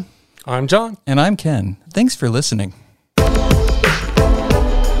Don. I'm John. And I'm Ken. Thanks for listening.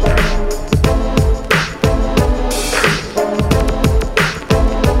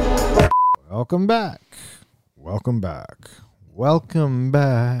 Welcome back. Welcome back. Welcome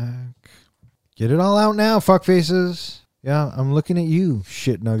back. Get it all out now, fuckfaces. Yeah, I'm looking at you,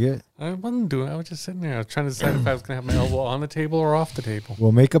 shit nugget. I wasn't doing it. I was just sitting there. I was trying to decide if I was going to have my elbow on the table or off the table.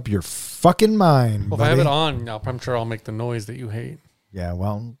 Well, make up your fucking mind, Well, if buddy. I have it on, I'm sure I'll make the noise that you hate. Yeah,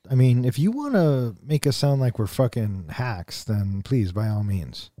 well, I mean, if you want to make us sound like we're fucking hacks, then please, by all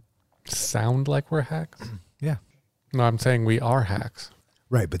means. Sound like we're hacks? Yeah. No, I'm saying we are hacks.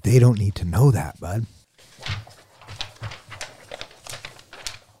 Right, but they don't need to know that, bud.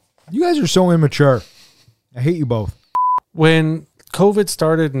 You guys are so immature. I hate you both. When COVID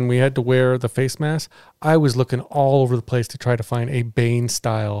started and we had to wear the face mask, I was looking all over the place to try to find a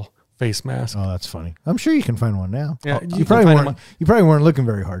Bane-style face mask. Oh, that's funny. I'm sure you can find one now. Yeah, Oh, you you can find probably them weren't looking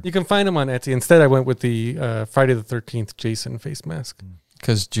very hard. You can find them on Etsy. Instead, I went with the Friday the 13th Jason face mask.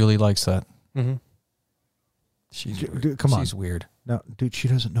 Because Julie likes that. Mm-hmm. Dude, come on. She's weird. No, dude, she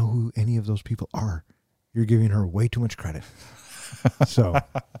doesn't know who any of those people are. You're giving her way too much credit. So,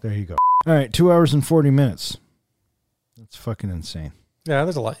 there you go. All right, 2 hours and 40 minutes. That's fucking insane. Yeah,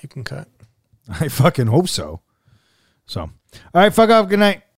 there's a lot you can cut. I fucking hope so. So, all right, fuck off. Good night.